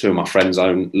Lancashire that two of my friends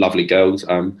own, lovely girls,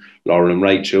 Lauren and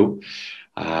Rachel.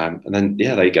 And then,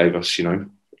 yeah, they gave us, you know,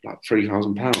 like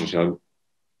 £3,000, you know,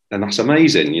 and that's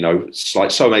amazing, you know, it's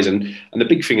like so amazing. And the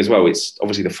big thing as well, it's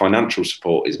obviously the financial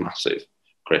support is massive,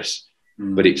 Chris,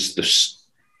 but it's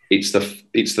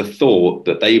the thought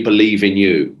that they believe in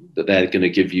you, that they're going to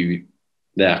give you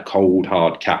their cold,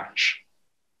 hard cash.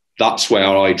 That's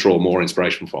where I draw more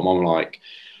inspiration from. I'm like,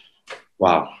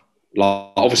 wow.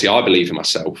 Like, obviously I believe in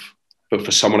myself, but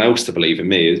for someone else to believe in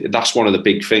me, that's one of the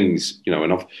big things, you know.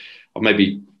 And I've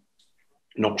maybe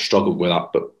not struggled with that,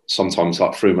 but sometimes,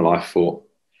 like, through my life, thought,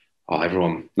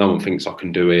 oh, no one thinks I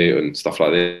can do it and stuff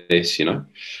like this, you know.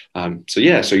 So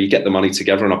you get the money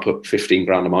together, and I put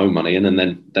 $15,000 of my own money in, and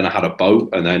then I had a boat,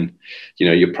 and then, you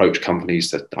know, you approach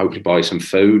companies to hopefully buy some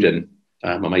food, and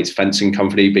my mate's fencing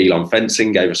company, Beeline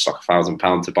Fencing, gave us like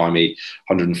 £1,000 to buy me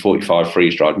 145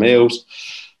 freeze-dried meals.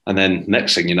 And then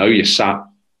next thing you know, you're sat,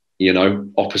 you know,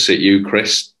 opposite you,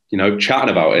 Chris, you know,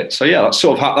 chatting about it. So yeah, that's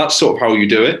sort of how you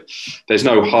do it. There's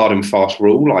no hard and fast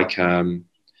rule. Like,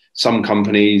 some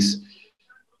companies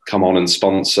come on and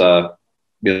sponsor,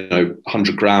 you know,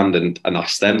 $100,000 and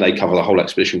ask them, they cover the whole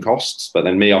expedition costs. But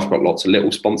then me, I've got lots of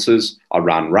little sponsors. I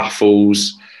ran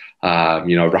raffles,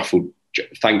 you know,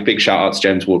 big shout out to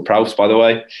James Ward-Prowse, by the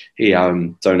way. He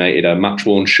donated a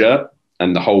match-worn shirt,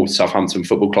 and the whole Southampton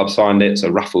Football Club signed it, so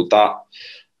raffled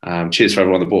that. Cheers for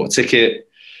everyone that bought a ticket.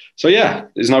 So yeah,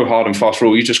 there's no hard and fast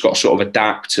rule. You just got to sort of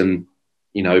adapt and,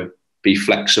 you know, be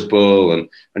flexible and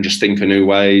just think of new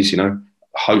ways, you know.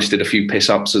 Hosted a few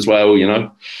piss-ups as well, you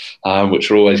know, which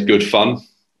are always good fun.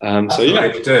 So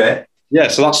yeah, to do it. Yeah,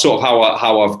 so that's sort of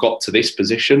how I've got to this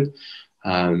position.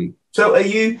 So are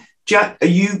you, Jack, are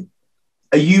you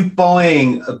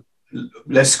buying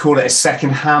let's call it a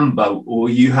second-hand boat, or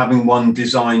are you having one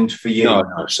designed for you? No.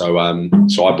 So I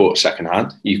bought a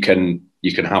second-hand. You can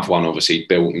have one obviously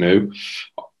built new.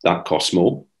 That costs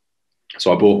more.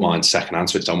 So I bought mine second-hand,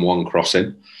 so it's on one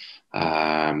crossing.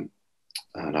 And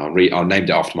I named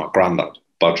it after my granddad,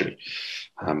 Budgie.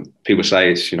 People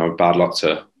say it's, you know, bad luck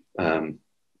to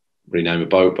rename a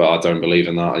boat, but I don't believe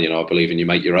in that. You know, I believe in you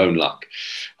make your own luck.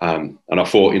 And I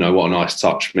thought, you know, what a nice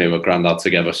touch, me and my granddad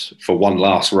together for one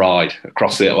last ride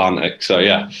across the Atlantic. So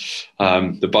yeah,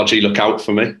 the Budgie, look out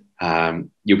for me.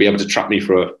 You'll be able to track me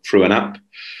through an app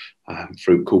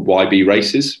called YB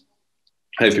Races.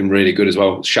 They've been really good as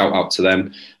well. Shout out to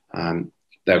them.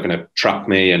 They're going to track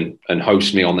me and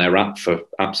host me on their app for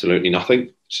absolutely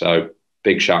nothing. So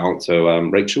big shout out to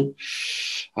Rachel.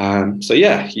 So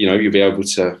yeah, you know, you'll be able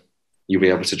to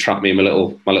track me in my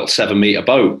little 7-meter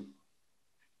boat.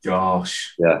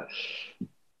 Gosh. Yeah.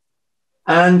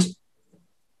 And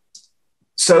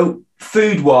so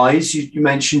food-wise, you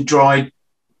mentioned dried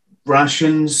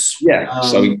rations. Yeah.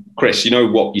 So Chris, you know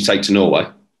what you take to Norway?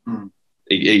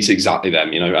 It's exactly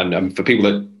them, you know. And for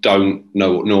people that don't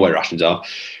know what Norway rations are,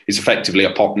 it's effectively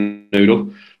a pot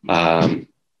noodle.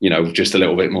 You know, just a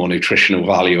little bit more nutritional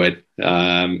value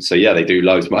in. So yeah, they do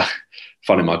loads.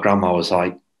 Funny, my grandma was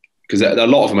like, because a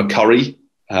lot of them are curry.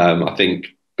 I think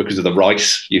because of the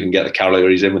rice. You can get the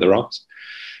calories in with the rice,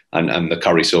 and the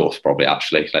curry sauce probably.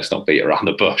 Actually, let's not beat around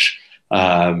the bush.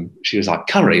 She was like,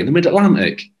 curry in the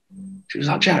Mid-Atlantic. She was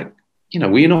like, Jack,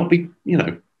 will you not be,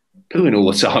 pooing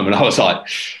all the time? And I was like,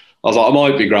 I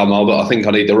might be, Grandma, but I think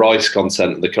I need the rice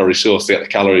content and the curry sauce to get the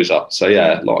calories up. So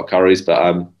yeah, a lot of curries,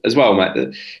 but as well,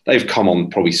 mate, they've come on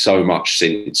probably so much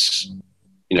since,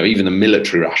 even the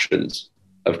military rations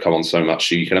have come on so much.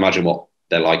 So you can imagine what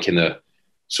they're like in the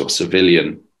sort of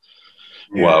civilian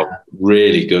world.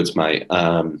 Really good, mate.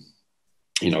 A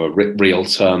real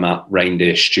Termat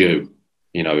reindeer stew.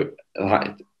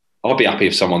 I'd be happy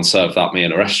if someone served that me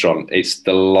in a restaurant. It's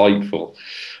delightful.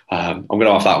 I'm going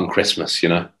to have that on Christmas,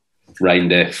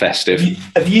 reindeer festive.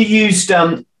 Have you used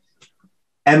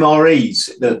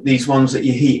MREs, these ones that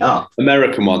you heat up?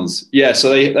 American ones, yeah. So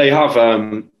they have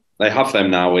them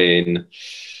now in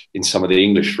some of the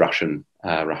English rations.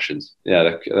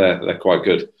 Yeah, they're quite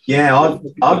good. Yeah,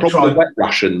 I've tried. The wet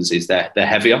rations is they're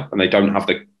heavier and they don't have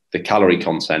the calorie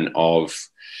content of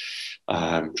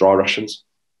dry rations.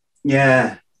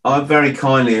 Yeah, I very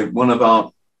kindly, one of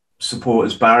our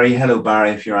supporters, Barry. Hello,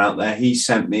 Barry, if you're out there. He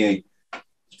sent me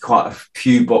quite a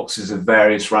few boxes of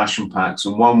various ration packs,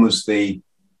 and one was the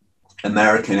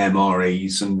American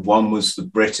MREs and one was the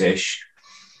British.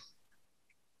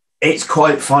 It's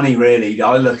quite funny, really.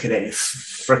 I look at it, it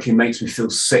freaking makes me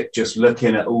feel sick just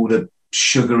looking at all the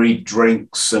sugary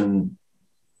drinks, and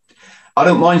I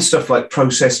don't mind stuff like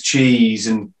processed cheese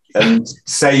and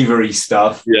savory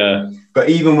stuff. Yeah. But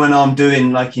even when I'm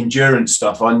doing like endurance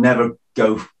stuff, I never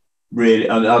go really.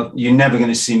 You're never going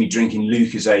to see me drinking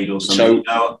Lucozade or something.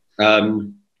 So,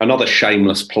 another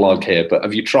shameless plug here, but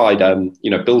have you tried,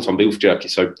 built on beef jerky?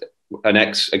 So an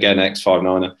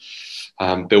X59er,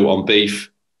 built on beef.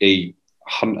 He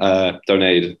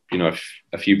donated,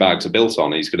 a few bags of built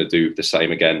on. He's going to do the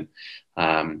same again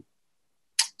for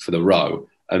the row.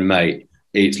 And mate,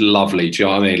 it's lovely. Do you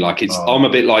know what I mean? Like I'm a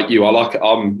bit like you.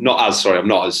 I'm not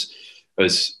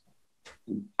as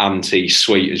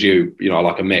anti-sweet as you. I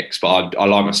like a mix, but I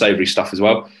like my savoury stuff as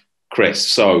well. Chris,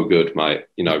 so good, mate.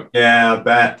 Yeah, I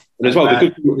bet. And as well,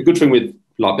 the good thing with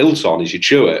like built on is you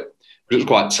chew it. Because it's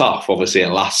quite tough. Obviously, it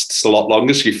lasts a lot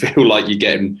longer, so you feel like you're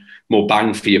getting more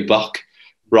bang for your buck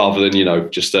rather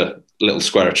than just a little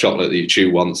square of chocolate that you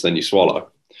chew once then you swallow.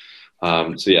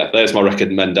 So yeah, there's my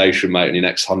recommendation, mate, on your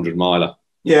next 100 miler.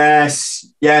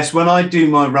 Yes. When I do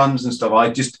my runs and stuff, I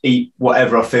just eat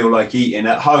whatever I feel like eating.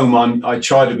 At home, I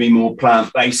try to be more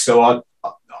plant-based. So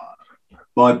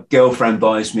my girlfriend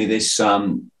buys me this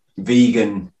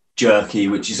vegan jerky,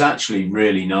 which is actually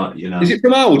really nice. Is it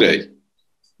from Aldi?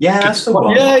 Yeah, that's the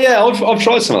one. Yeah. I've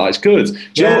tried some of that. It's good.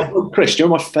 Do you know what, Chris? Do you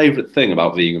know my favourite thing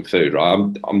about vegan food? Right,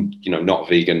 I'm not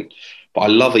vegan. But I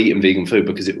love eating vegan food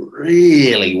because it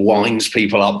really winds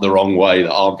people up the wrong way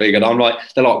that aren't vegan. They're like,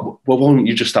 well, why wouldn't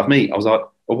you just have meat? I was like,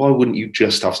 well, why wouldn't you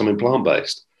just have something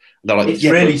plant-based? They're like, it's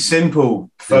really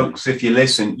simple, folks. If you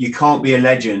listen, you can't be a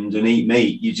legend and eat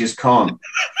meat. You just can't.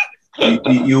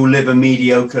 You'll live a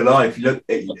mediocre life. Look,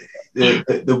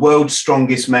 the world's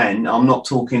strongest men. I'm not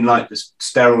talking like the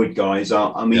steroid guys.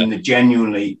 I mean,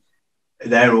 genuinely,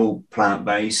 they're all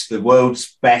plant-based. The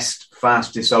world's best,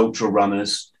 fastest ultra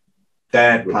runners.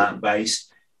 They're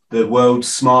plant-based. The world's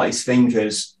smartest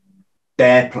thinkers,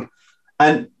 and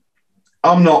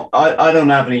I'm not. I don't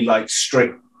have any like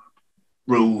strict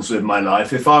rules with my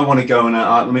life. If I want to go and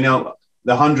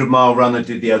the 100-mile run I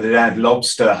did the other day, I had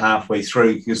lobster halfway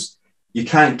through because you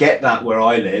can't get that where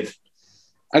I live.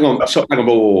 Hang on,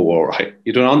 whoa, right?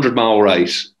 You're doing a 100-mile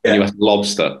race and you had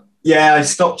lobster. Yeah, I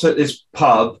stopped at this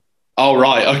pub. Oh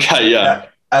right, okay, yeah.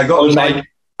 I got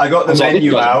the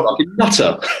menu out.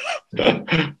 Nutter.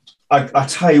 I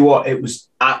tell you what, it was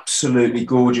absolutely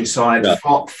gorgeous. I had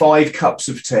 5 cups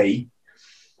of tea,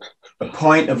 a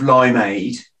pint of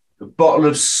limeade, a bottle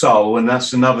of Sol, and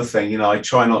that's another thing. I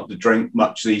try not to drink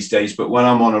much these days, but when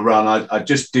I'm on a run, I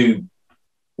just do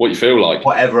what you feel like,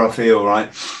 whatever I feel,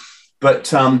 right?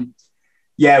 But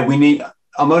we need.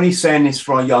 I'm only saying this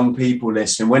for our young people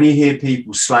listening. When you hear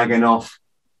people slagging off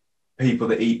people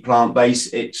that eat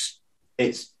plant-based, it's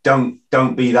don't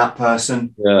be that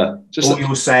person. Yeah. All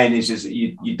you're saying is that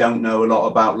you don't know a lot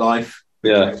about life.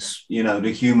 Because,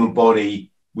 the human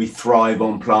body, we thrive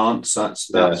on plants. That's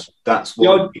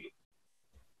what.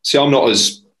 See, I'm not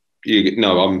as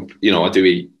I do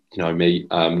eat meat,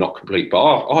 not complete, but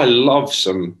I love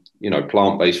some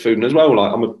plant-based food, and as well,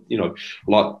 like I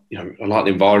like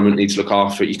the environment, need to look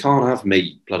after it. You can't have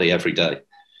meat bloody every day.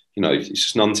 It's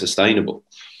just unsustainable.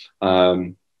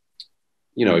 And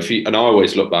I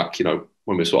always look back, when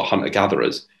we're sort of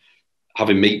hunter-gatherers,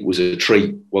 having meat was a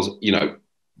treat,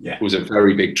 Yeah, was a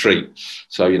very big treat.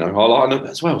 So, you know, I like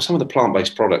as well, some of the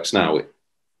plant-based products now,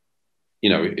 you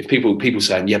know, if people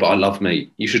saying, yeah, but I love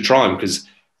meat, you should try them, because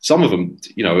some of them,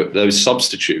 you know, those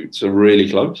substitutes are really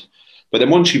close. But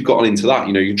then once you've gotten into that,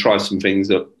 you know, you can try some things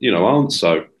that, you know, aren't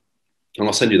so. And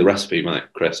I'll send you the recipe, mate,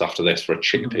 Chris, after this, for a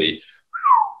chickpea.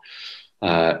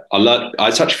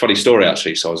 It's actually a funny story,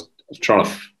 actually. So I was trying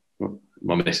to,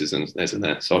 my missus isn't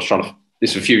there. So I was trying to,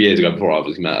 this was a few years ago before I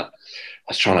was met her.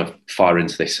 I was trying to fire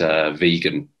into this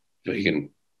vegan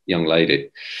young lady,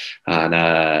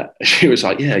 and she was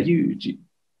like, "Yeah, do you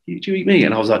eat meat?"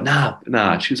 And I was like,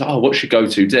 "Nah." She was like, "Oh, what's your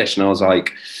go-to dish?" And I was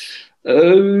like,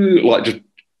 like just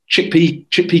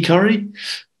chickpea curry."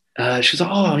 She was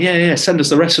like, "Oh yeah, send us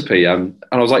the recipe." And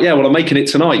I was like, "Yeah, well, I'm making it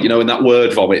tonight." You know, in that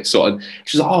word vomit sort of.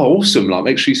 She was like, "Oh, awesome! Like,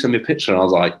 make sure you send me a picture." And I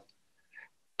was like,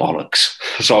 "Bollocks!"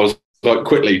 So I was like,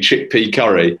 quickly chickpea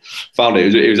curry, found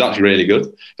it. It was actually really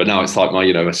good. But now it's like my,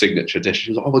 you know, my signature dish. She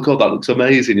was like, "Oh my God, that looks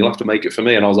amazing. You'll have to make it for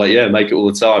me." And I was like, "Yeah, make it all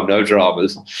the time. No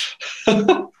dramas."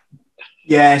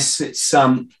 Yes, it's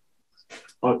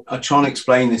I try and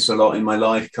explain this a lot in my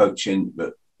life coaching,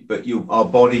 but our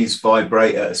bodies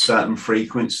vibrate at a certain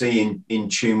frequency in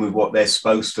tune with what they're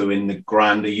supposed to in the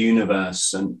grander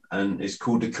universe, and it's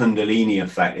called the Kundalini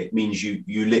effect. It means you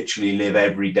literally live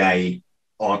every day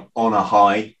on a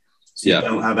high. So you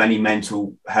don't have any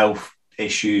mental health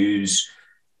issues.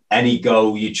 Any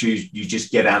goal you choose, you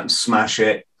just get out and smash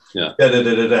it. Yeah.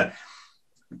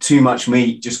 Too much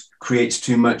meat just creates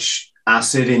too much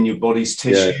acid in your body's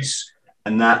tissues. Yeah.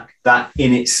 And that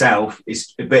in itself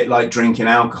is a bit like drinking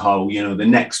alcohol. You know, the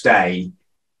next day,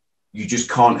 you just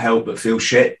can't help but feel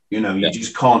shit. You know, you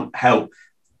just can't help.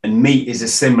 And meat is a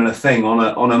similar thing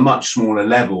on a much smaller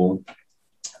level,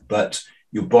 but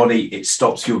your body, it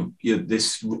stops your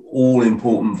this all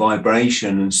important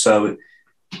vibration. And so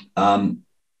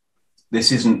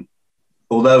this isn't,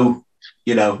 although,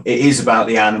 you know, it is about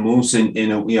the animals in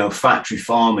a, you know, factory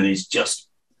farming is just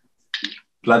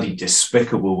bloody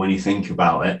despicable when you think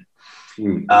about it.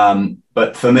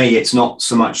 But for me, it's not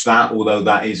so much that, although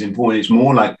that is important. It's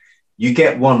more like you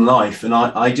get one life, and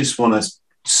I just want to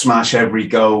smash every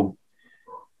goal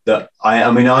that I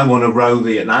want to row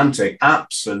the Atlantic,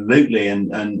 absolutely,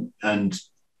 and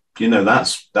you know,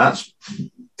 that's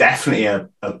definitely a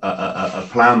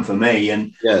plan for me.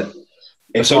 And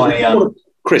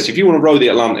Chris, if you want to row the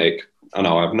Atlantic, and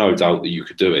I have no doubt that you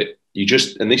could do it. You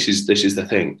just, and this is the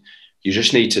thing, you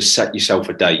just need to set yourself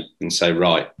a date and say,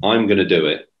 right, I'm going to do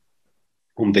it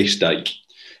on this date.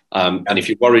 And if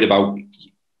you're worried about,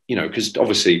 you know, because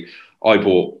obviously I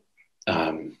bought,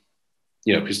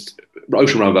 you know, because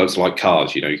ocean rowboats are like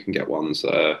cars, you know, you can get ones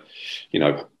that are, you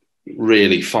know,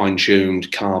 really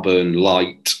fine-tuned, carbon,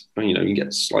 light, you know, you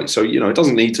get like, so, you know, it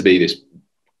doesn't need to be this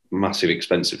massive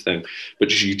expensive thing, but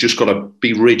you just got to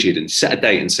be rigid and set a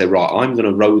date and say, right, I'm going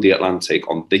to row the Atlantic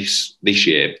on this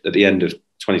year at the end of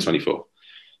 2024.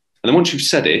 And then once you've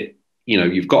said it, you know,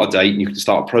 you've got a date and you can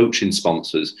start approaching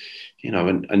sponsors, you know,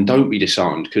 and don't be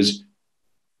disarmed, because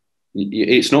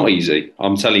it's not easy.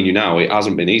 I'm telling you now, it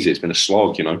hasn't been easy. It's been a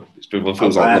slog, you know. It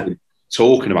feels like I've been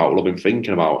talking about what I've been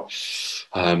thinking about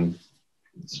for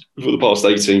the past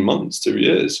 18 months, 2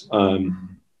 years.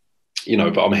 You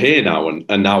know, but I'm here now, and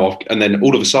then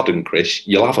all of a sudden, Chris,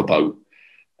 you'll have a boat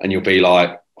and you'll be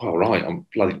like, oh, right, I'm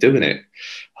bloody doing it.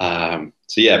 So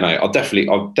yeah, mate, I'll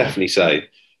definitely say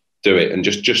do it, and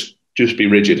just be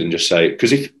rigid and just say,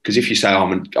 because if you say, oh,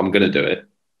 I'm going to do it,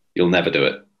 you'll never do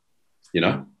it, you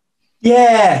know?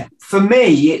 Yeah, for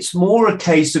me, it's more a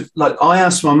case of, like, I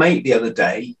asked my mate the other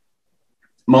day,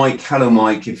 Mike, hello,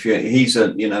 Mike, he's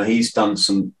done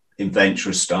some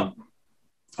adventurous stuff.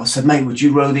 I said, mate, would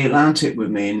you row the Atlantic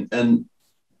with me? And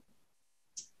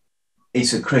he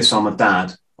said, Chris, I'm a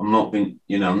dad. I'm not going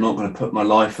to put my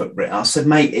life at risk. I said,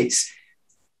 mate,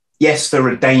 yes, there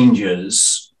are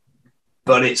dangers,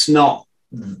 but it's not,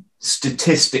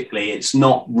 statistically, it's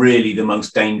not really the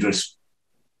most dangerous.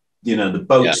 You know, the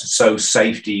boats are so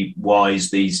safety wise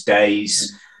these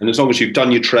days. And as long as you've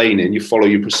done your training, you follow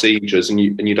your procedures, and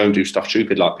you don't do stuff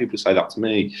stupid, like people say that to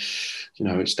me, you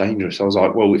know, it's dangerous. I was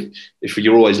like, well, if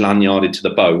you're always lanyarded to the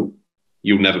boat,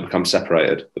 you'll never become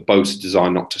separated. The boats are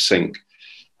designed not to sink.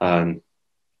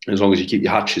 As long as you keep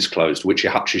your hatches closed, which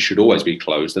your hatches should always be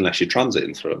closed unless you're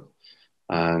transiting through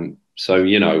them. So,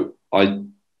 you know,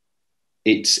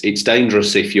 it's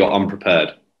dangerous if you're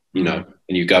unprepared, you know,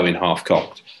 and you go in half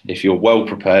cocked. If you're well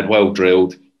prepared, well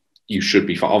drilled, you should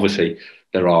be fine. Obviously,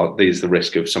 there's the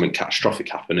risk of something catastrophic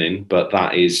happening, but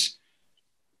that is,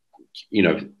 you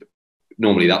know,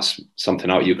 normally that's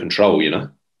something out of your control, you know,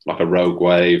 like a rogue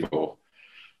wave or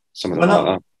something like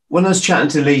that. When I was chatting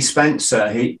to Lee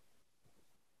Spencer,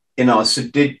 you know, I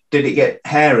said, did it get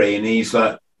hairy? And he's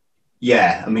like,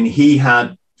 yeah. I mean, he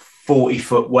had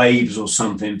 40-foot waves or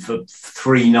something for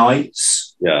 3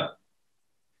 nights. Yeah.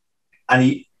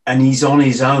 And he's on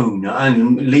his own,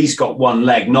 and Lee's got one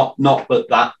leg. Not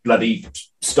that bloody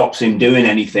stops him doing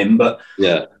anything, but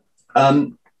yeah.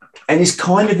 And it's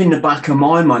kind of in the back of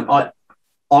my mind.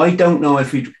 I don't know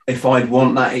if I'd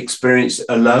want that experience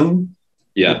alone.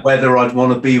 Yeah. Whether I'd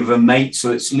want to be with a mate.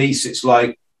 So at least it's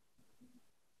like,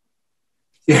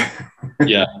 yeah.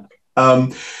 Yeah.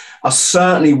 I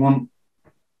certainly want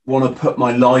to put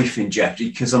my life in jeopardy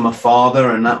because I'm a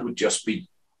father, and that would just be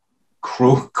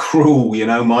cruel. You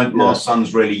know, my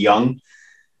son's really young.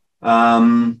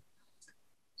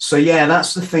 So yeah,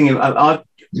 that's the thing. I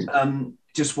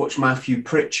just watched Matthew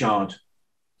Pritchard.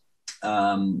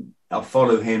 I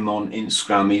follow him on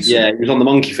Instagram. He was on the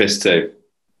Monkey Fist too.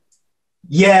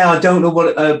 Yeah, I don't know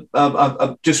what.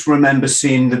 I just remember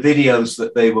seeing the videos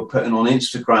that they were putting on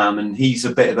Instagram, and he's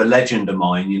a bit of a legend of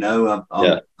mine. You know,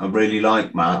 I really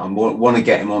like Matt. I want to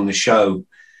get him on the show.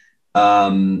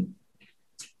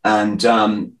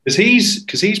 Because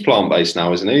he's plant based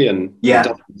now, isn't he? And yeah, he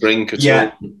doesn't drink at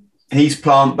all. He's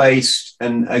plant based,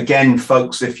 and again,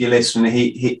 folks, if you listen,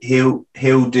 he'll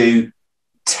do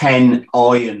 10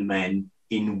 Ironmen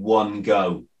in one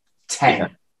go. 10. Yeah.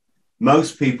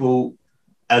 Most people,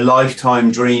 a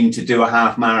lifetime dream to do a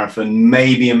half marathon,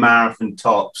 maybe a marathon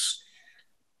tops.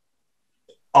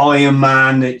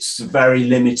 Ironman, it's a very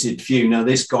limited few. Now,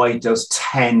 this guy does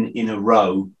 10 in a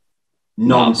row,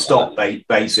 non-stop,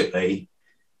 basically.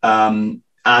 And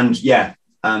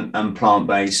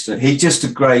plant-based. He's just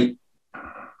a great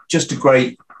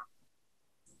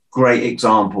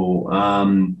example.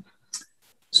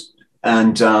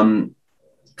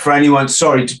 For anyone,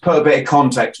 sorry, to put a bit of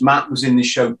context, Matt was in the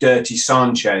show Dirty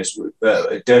Sanchez,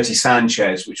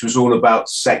 which was all about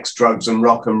sex, drugs, and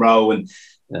rock and roll, and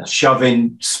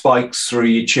shoving spikes through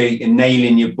your cheek and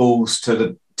nailing your balls to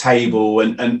the table,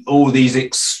 and all these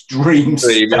extreme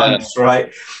stunts,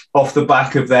 right, off the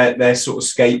back of their sort of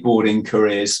skateboarding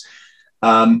careers.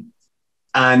 And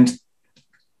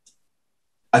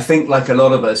I think, like a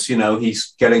lot of us, you know,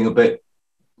 he's getting a bit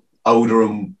older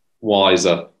and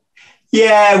wiser.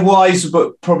 Yeah, wiser,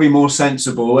 but probably more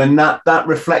sensible. And that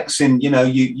reflects in, you know,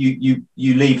 you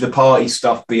leave the party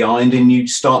stuff behind and you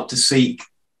start to seek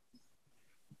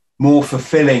more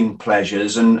fulfilling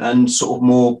pleasures and sort of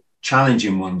more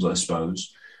challenging ones, I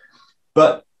suppose.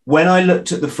 But when I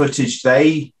looked at the footage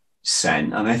they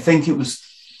sent, and I think it was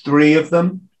 3 of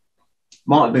them,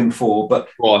 might have been 4, but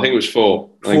I think it was 4.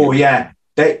 4, yeah.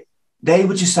 They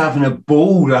were just having a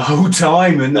ball the whole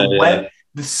time, and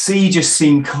the sea just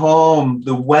seemed calm.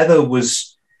 The weather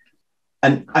was,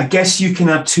 and I guess you can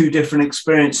have 2 different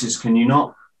experiences, can you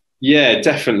not? Yeah,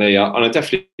 definitely. And I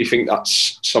definitely think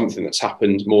that's something that's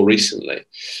happened more recently.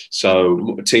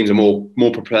 So teams are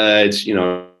more prepared, you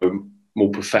know, more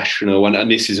professional. And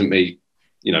this isn't me,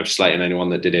 you know, slating anyone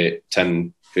that did it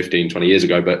 10, 15, 20 years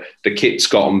ago, but the kit's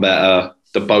gotten better.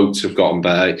 The boats have gotten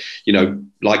better, you know,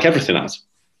 like everything has.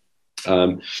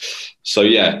 So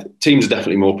yeah, teams are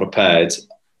definitely more prepared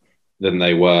than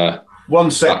they were. One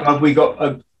sec, we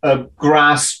got a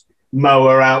grass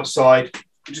mower outside.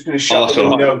 I'm just going to shut the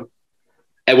window. Right.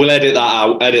 We'll edit that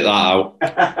out.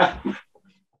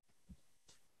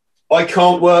 I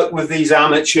can't work with these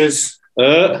amateurs.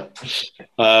 Yeah,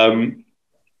 sorry.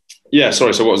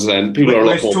 So what was then?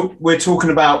 We're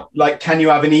talking about, like, can you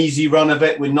have an easy run of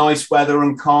it with nice weather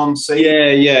and calm sea?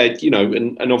 Yeah. You know,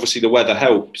 and obviously the weather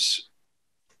helps.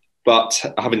 But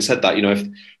having said that, you know, if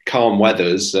calm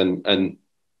weathers and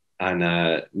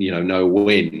you know, no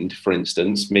wind, for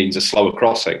instance, means a slower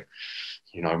crossing.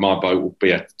 You know, my boat will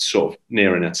be sort of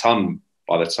nearing a ton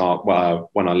by the time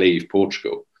when I leave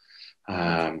Portugal.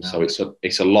 So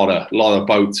it's a lot of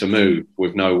boat to move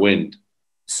with no wind.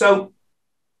 So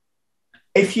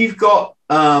if you've got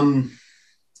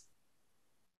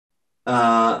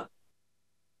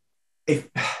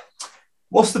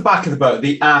what's the back of the boat?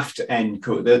 The aft end,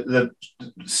 the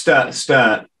stern.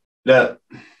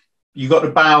 You got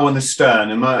the bow and the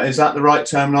stern. Is that the right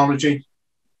terminology?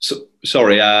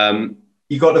 Sorry.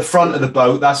 You got the front of the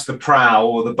boat. That's the prow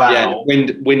or the bow. Yeah,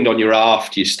 wind on your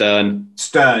aft, your stern.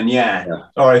 Stern, yeah.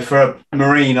 Sorry, for a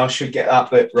marine, I should get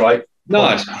that bit right.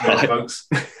 Nice, folks.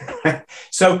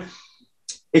 So,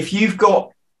 if you've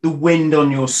got the wind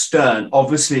on your stern,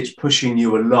 obviously it's pushing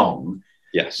you along.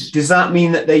 Yes. Does that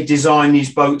mean that they design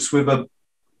these boats with a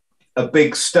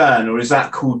big stern, or is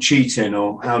that called cheating,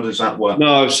 or how does that work?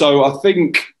 No, so I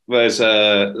think there's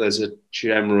a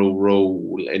general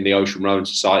rule in the Ocean Rowing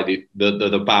Society that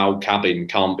the bow cabin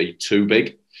can't be too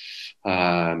big.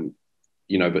 You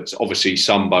but obviously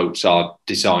some boats are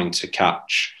designed to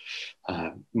catch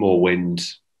more wind,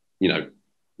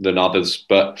 than others.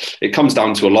 But it comes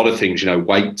down to a lot of things,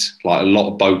 weight. Like a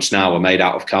lot of boats now are made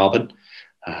out of carbon,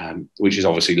 which is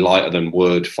obviously lighter than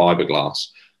wood, fiberglass.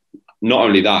 Not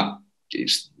only that,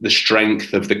 it's the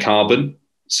strength of the carbon.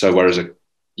 So whereas the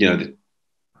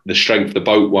strength of the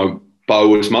boat won't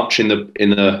bow as much in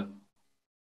the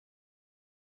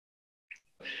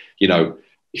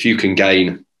if you can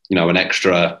gain an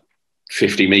extra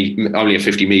 50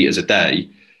 meters a day,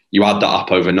 you add that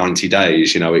up over 90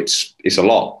 days, it's a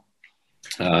lot.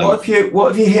 What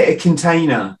if you hit a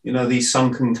container, these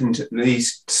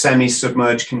these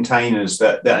semi-submerged containers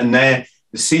and the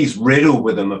sea's riddled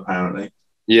with them apparently?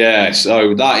 Yeah,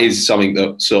 so that is something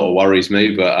that sort of worries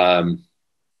me, but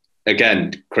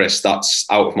again, Chris, that's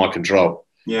out of my control.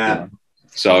 Yeah.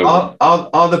 So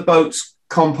are the boats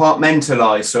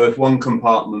compartmentalized? So if one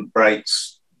compartment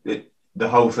breaks, the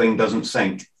whole thing doesn't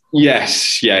sink?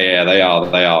 Yes, yeah, they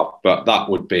are. But that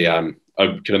would be, I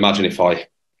can imagine if I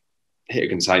hit a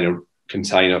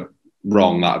container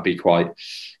wrong, that would be quite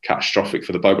catastrophic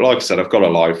for the boat. But like I said, I've got a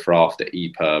live raft at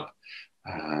EPIRB,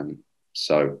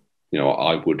 so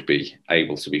I would be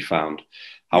able to be found.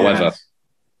 However, yes.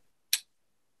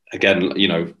 Again,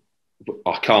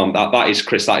 I can't. That is,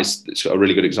 Chris. That is a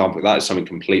really good example. That is something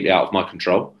completely out of my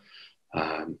control.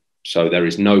 So there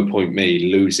is no point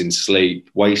me losing sleep,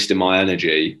 wasting my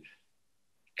energy,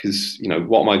 because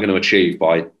what am I going to achieve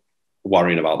by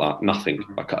worrying about that? Nothing.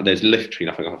 There's literally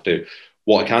nothing I can do.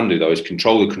 What I can do though is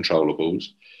control the controllables.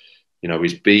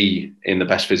 Is be in the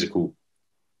best physical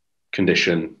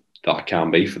condition that I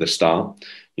can be for the start.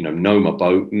 Know my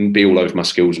boat and be all over my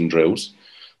skills and drills.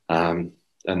 And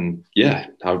yeah,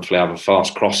 hopefully have a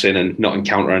fast crossing and not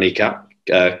encounter any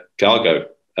cargo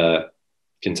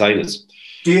containers.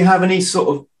 Do you have any sort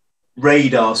of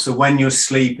radar? So when you're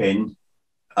sleeping,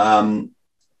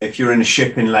 if you're in a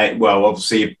shipping lane, well,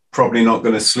 obviously you're probably not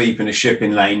going to sleep in a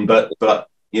shipping lane, but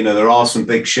there are some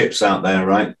big ships out there,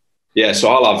 right? Yeah,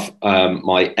 so I'll have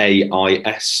my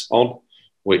AIS on,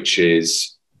 which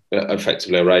is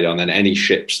effectively a radar, and then any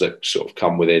ships that sort of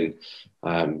come within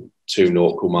 2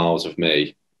 nautical miles of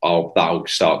me, that'll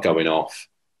start going off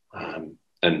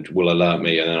and will alert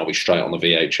me, and then I'll be straight on the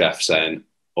VHF saying,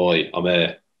 "Oi, I'm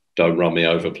here. Don't run me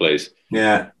over, please."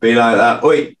 Yeah, be like that.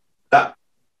 Oi, that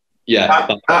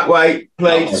way,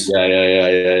 please.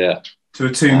 Yeah. To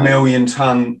a 2 million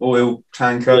ton oil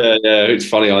tanker. Yeah. It's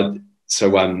funny.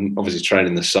 So obviously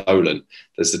training the Solent,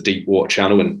 there's the deep water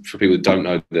channel, and for people who don't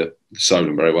know the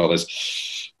Solent very well,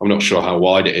 I'm not sure how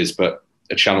wide it is, but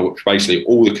a channel which basically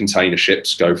all the container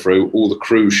ships go through, all the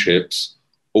cruise ships,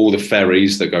 all the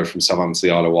ferries that go from Southampton to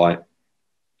the Isle of Wight,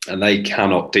 and they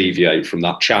cannot deviate from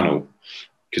that channel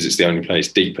because it's the only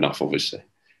place deep enough, obviously.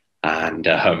 And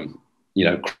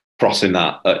crossing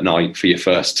that at night for your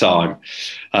first time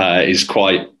is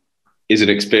an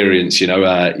experience.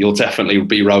 You'll definitely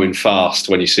be rowing fast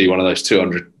when you see one of those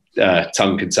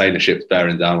 200-ton container ships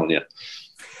bearing down on you.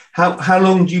 How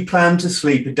long do you plan to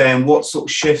sleep a day, and what sort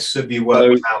of shifts have you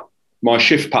worked out? My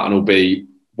shift pattern will be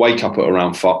wake up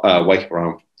around 4,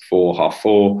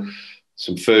 4:30,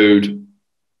 some food,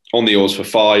 on the oars for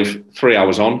 5, 3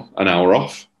 hours on, an hour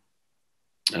off.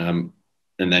 And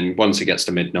then once it gets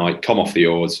to midnight, come off the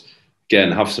oars, again,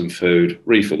 have some food,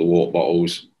 refill the water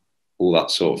bottles, all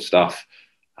that sort of stuff,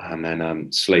 and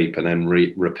then sleep, and then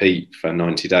repeat for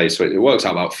 90 days. So it works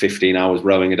out about 15 hours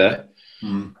rowing a day.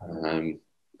 And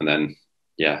then,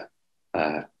 9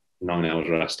 hours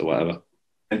rest or whatever.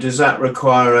 And does that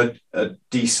require a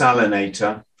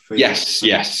desalinator? Yes.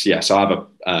 I have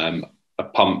a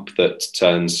pump that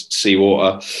turns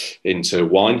seawater into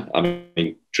wine. I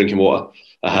mean, drinking water.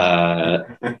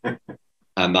 And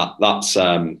that's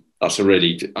a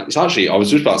really, it's actually, I was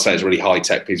just about to say it's a really high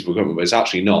tech piece of equipment, but it's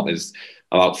actually not. There's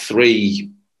about 3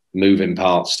 moving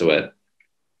parts to it.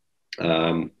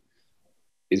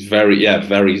 It's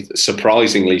very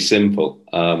surprisingly simple.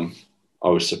 I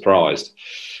was surprised,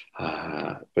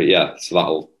 but yeah,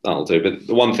 so that'll do. But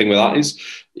the one thing with that is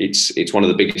it's one of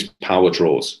the biggest power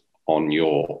draws on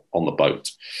the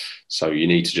boat, so you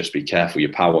need to just be careful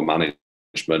your power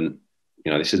management.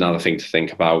 This is another thing to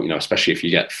think about. Especially if you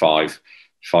get 5,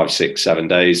 6, 7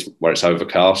 days where it's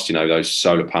overcast. Those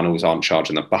solar panels aren't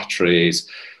charging the batteries,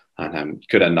 and you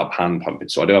could end up hand pumping.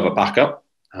 So I do have a backup.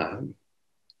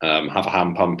 Have a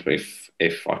hand pump if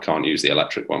I can't use the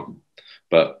electric one.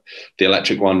 But the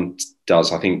electric one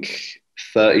does, I think,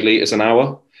 30 litres an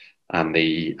hour, and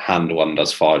the hand one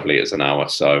does 5 litres an hour.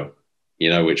 So you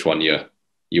know which one you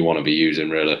want to be using,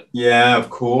 really. Yeah,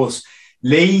 of course.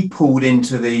 Lee pulled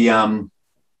into the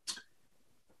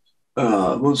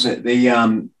was it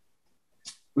the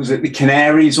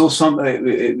Canaries or something?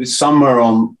 It was somewhere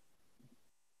on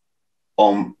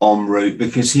route,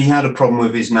 because he had a problem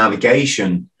with his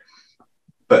navigation,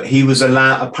 but he was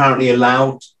apparently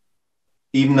allowed,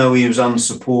 even though he was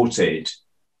unsupported,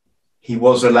 he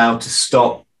was allowed to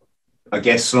stop, I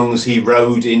guess, as long as he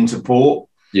rowed into port.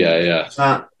 Yeah.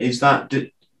 Does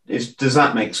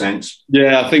that make sense?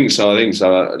 Yeah, I think so.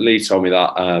 Lee told me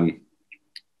that.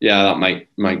 Yeah, that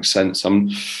makes sense.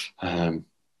 I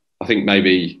think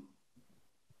maybe.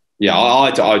 Yeah,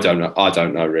 I don't know. I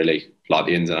don't know really, like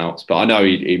the ins and outs, but I know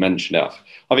he mentioned it.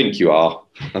 I think you are.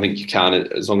 I think you can,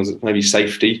 as long as it's maybe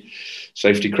safety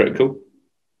critical.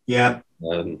 Yeah.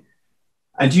 And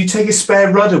do you take a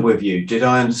spare rudder with you? Did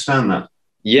I understand that?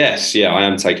 Yes, yeah, I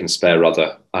am taking a spare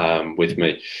rudder with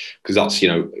me, because that's,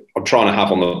 I'm trying to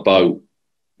have on the boat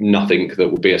nothing that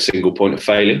would be a single point of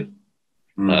failure,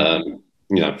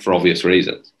 for obvious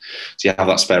reasons. So you have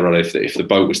that spare rudder. If the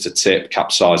boat was to tip,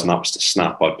 capsize, and that was to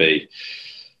snap, I'd be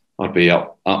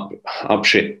up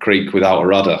shit creek without a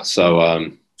rudder. So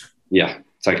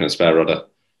taking a spare rudder.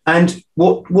 And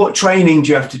what training do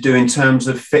you have to do in terms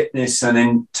of fitness and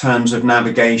in terms of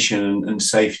navigation and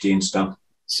safety and stuff?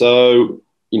 So,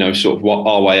 sort of what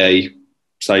RYA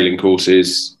sailing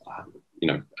courses,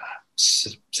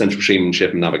 central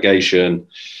seamanship and navigation,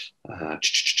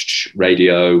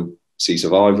 radio, sea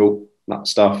survival, that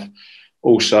stuff.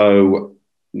 Also,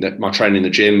 my training in the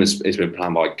gym has been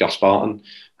planned by Gus Barton.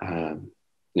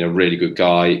 Really good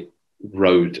guy,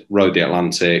 rode the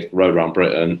Atlantic, rode around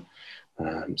Britain.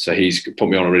 So he's put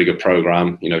me on a really good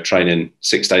program, training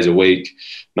 6 days a week,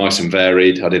 nice and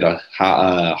varied. I did a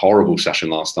horrible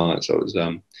session last night. So it was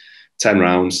 10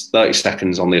 rounds, 30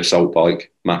 seconds on the assault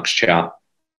bike, max chat,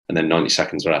 and then 90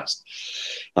 seconds rest.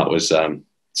 That was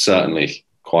certainly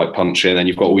quite punchy. And then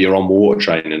you've got all your on-water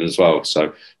training as well.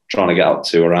 So trying to get up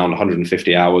to around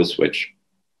 150 hours, which,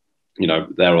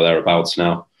 there or thereabouts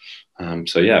now.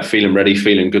 Feeling ready,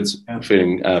 feeling good,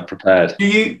 feeling prepared. Do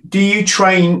you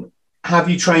train?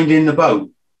 Have you trained in the boat?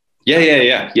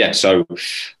 Yeah. So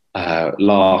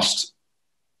last,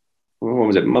 when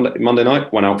was it? Monday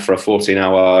night, went out for a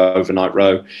 14-hour overnight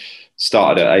row.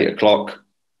 Started at 8 o'clock,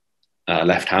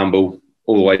 left Hamble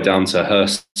all the way down to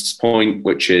Hurst's Point,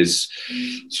 which is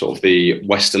sort of the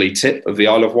westerly tip of the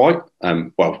Isle of Wight.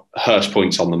 Hurst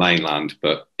Point's on the mainland,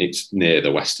 but it's near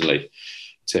the westerly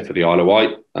tip of the Isle of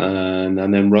Wight,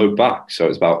 and then rowed back. So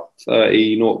it's about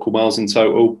 30 nautical miles in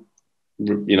total.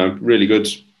 Really good.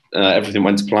 Everything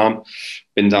went to plan.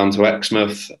 Been down to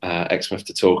Exmouth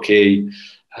to Torquay,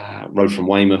 rode from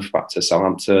Weymouth back to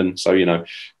Southampton. So,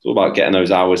 it's all about getting those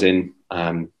hours in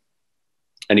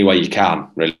any way you can,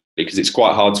 really, because it's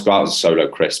quite hard to go out as a solo,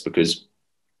 Chris, because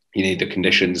you need the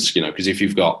conditions, because if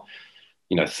you've got,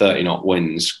 30 knot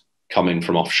winds coming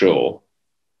from offshore,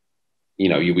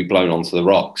 you'll be blown onto the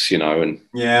rocks, and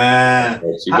yeah. So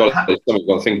it's something you've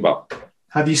got to think about.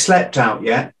 Have you slept out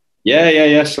yet?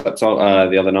 Yeah. Slept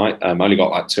out the other night. Only got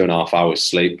like 2.5 hours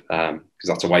sleep because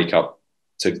I had to wake up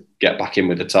to get back in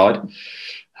with the tide.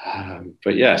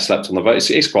 But yeah, slept on the boat.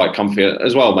 It's quite comfy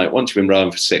as well, mate. Once you've been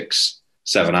rowing for 6-7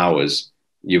 hours,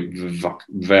 you're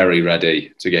very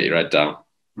ready to get your head down.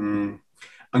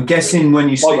 I'm guessing when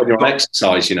you sleep, when you're on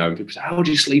exercise, people say, how do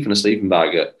you sleep in a sleeping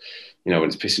bag at, when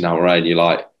it's pissing down rain? You're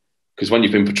like, because when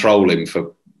you've been patrolling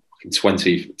for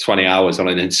 20 hours on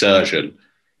an insertion,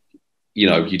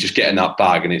 you just get in that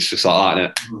bag and it's just like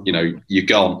that, you're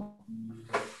gone.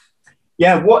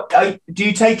 Yeah. What do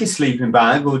you take a sleeping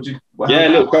bag or a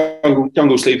little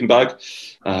jungle sleeping bag?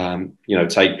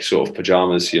 Take sort of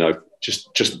pajamas,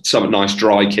 just some nice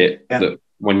dry kit that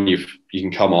when you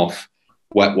can come off,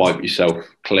 wet wipe yourself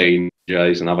clean,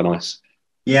 Jays, and have a nice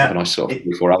sort of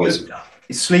 4 hours.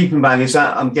 Sleeping bag, is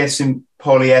that, I'm guessing,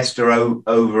 polyester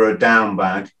over a down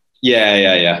bag?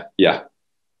 Yeah.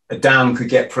 A down could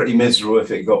get pretty miserable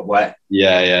if it got wet.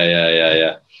 Yeah.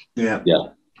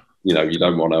 You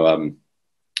don't want to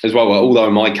as well. Although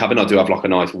in my cabin I do have like a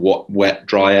nice wet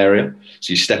dry area,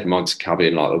 so you step in my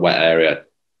cabin, like the wet area,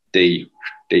 D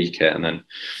kit, and then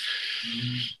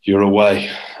you're away.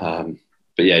 But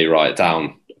yeah, you're right.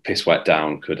 Down, piss wet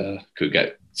down could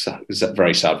get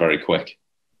very sad very quick.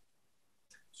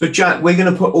 So Jack, we're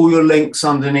going to put all your links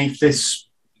underneath this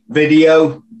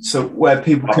video, so where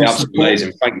people can support.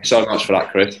 Amazing. Thank you so much for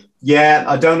that, Chris. Yeah,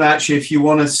 I don't know actually if you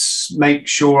want to make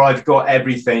sure I've got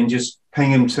everything, just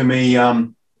ping them to me.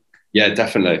 Yeah,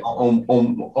 definitely.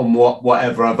 On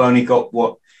whatever. I've only got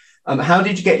what. How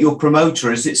did you get your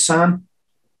promoter? Is it Sam?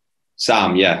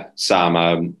 Sam, yeah,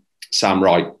 Sam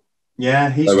Wright. Yeah,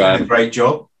 he's doing a great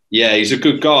job. Yeah, he's a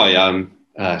good guy.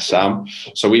 Sam.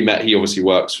 So we met. He obviously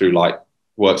works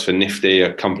for Nifty,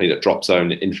 a company that Drop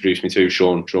Zone introduced me to.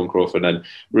 Sean Crawford, and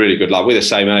really good lad. We're the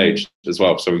same age as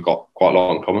well, so we've got quite a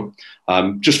lot in common.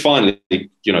 Just finally,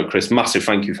 Chris, massive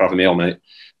thank you for having me on, mate.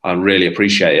 I really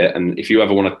appreciate it. And if you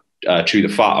ever want to chew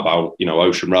the fat about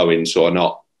ocean rowing, sort of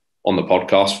not on the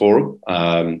podcast forum,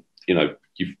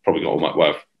 you've probably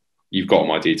got you've got all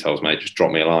my details, mate. Just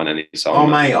drop me a line anytime. Oh,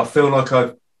 mate, I feel like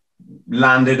I've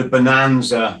landed a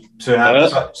bonanza to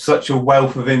have such a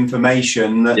wealth of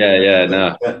information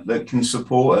that can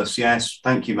support us. Yes,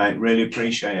 thank you, mate. Really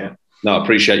appreciate it. No, I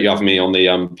appreciate you having me on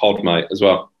the pod, mate, as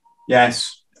well.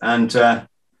 Yes, and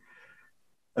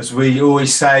as we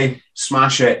always say,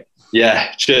 smash it.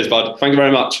 Yeah, cheers, bud. Thank you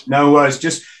very much. No worries.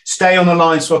 Just stay on the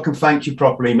line so I can thank you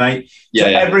properly, mate.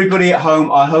 Everybody at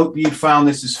home, I hope you found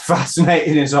this as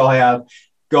fascinating as I have.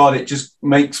 God, it just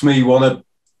makes me want to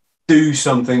do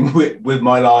something with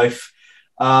my life.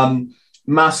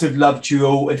 Massive love to you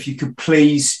all. If you could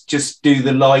please just do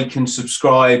the like and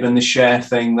subscribe and the share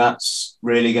thing, that's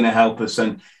really going to help us.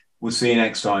 And we'll see you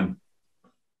next time.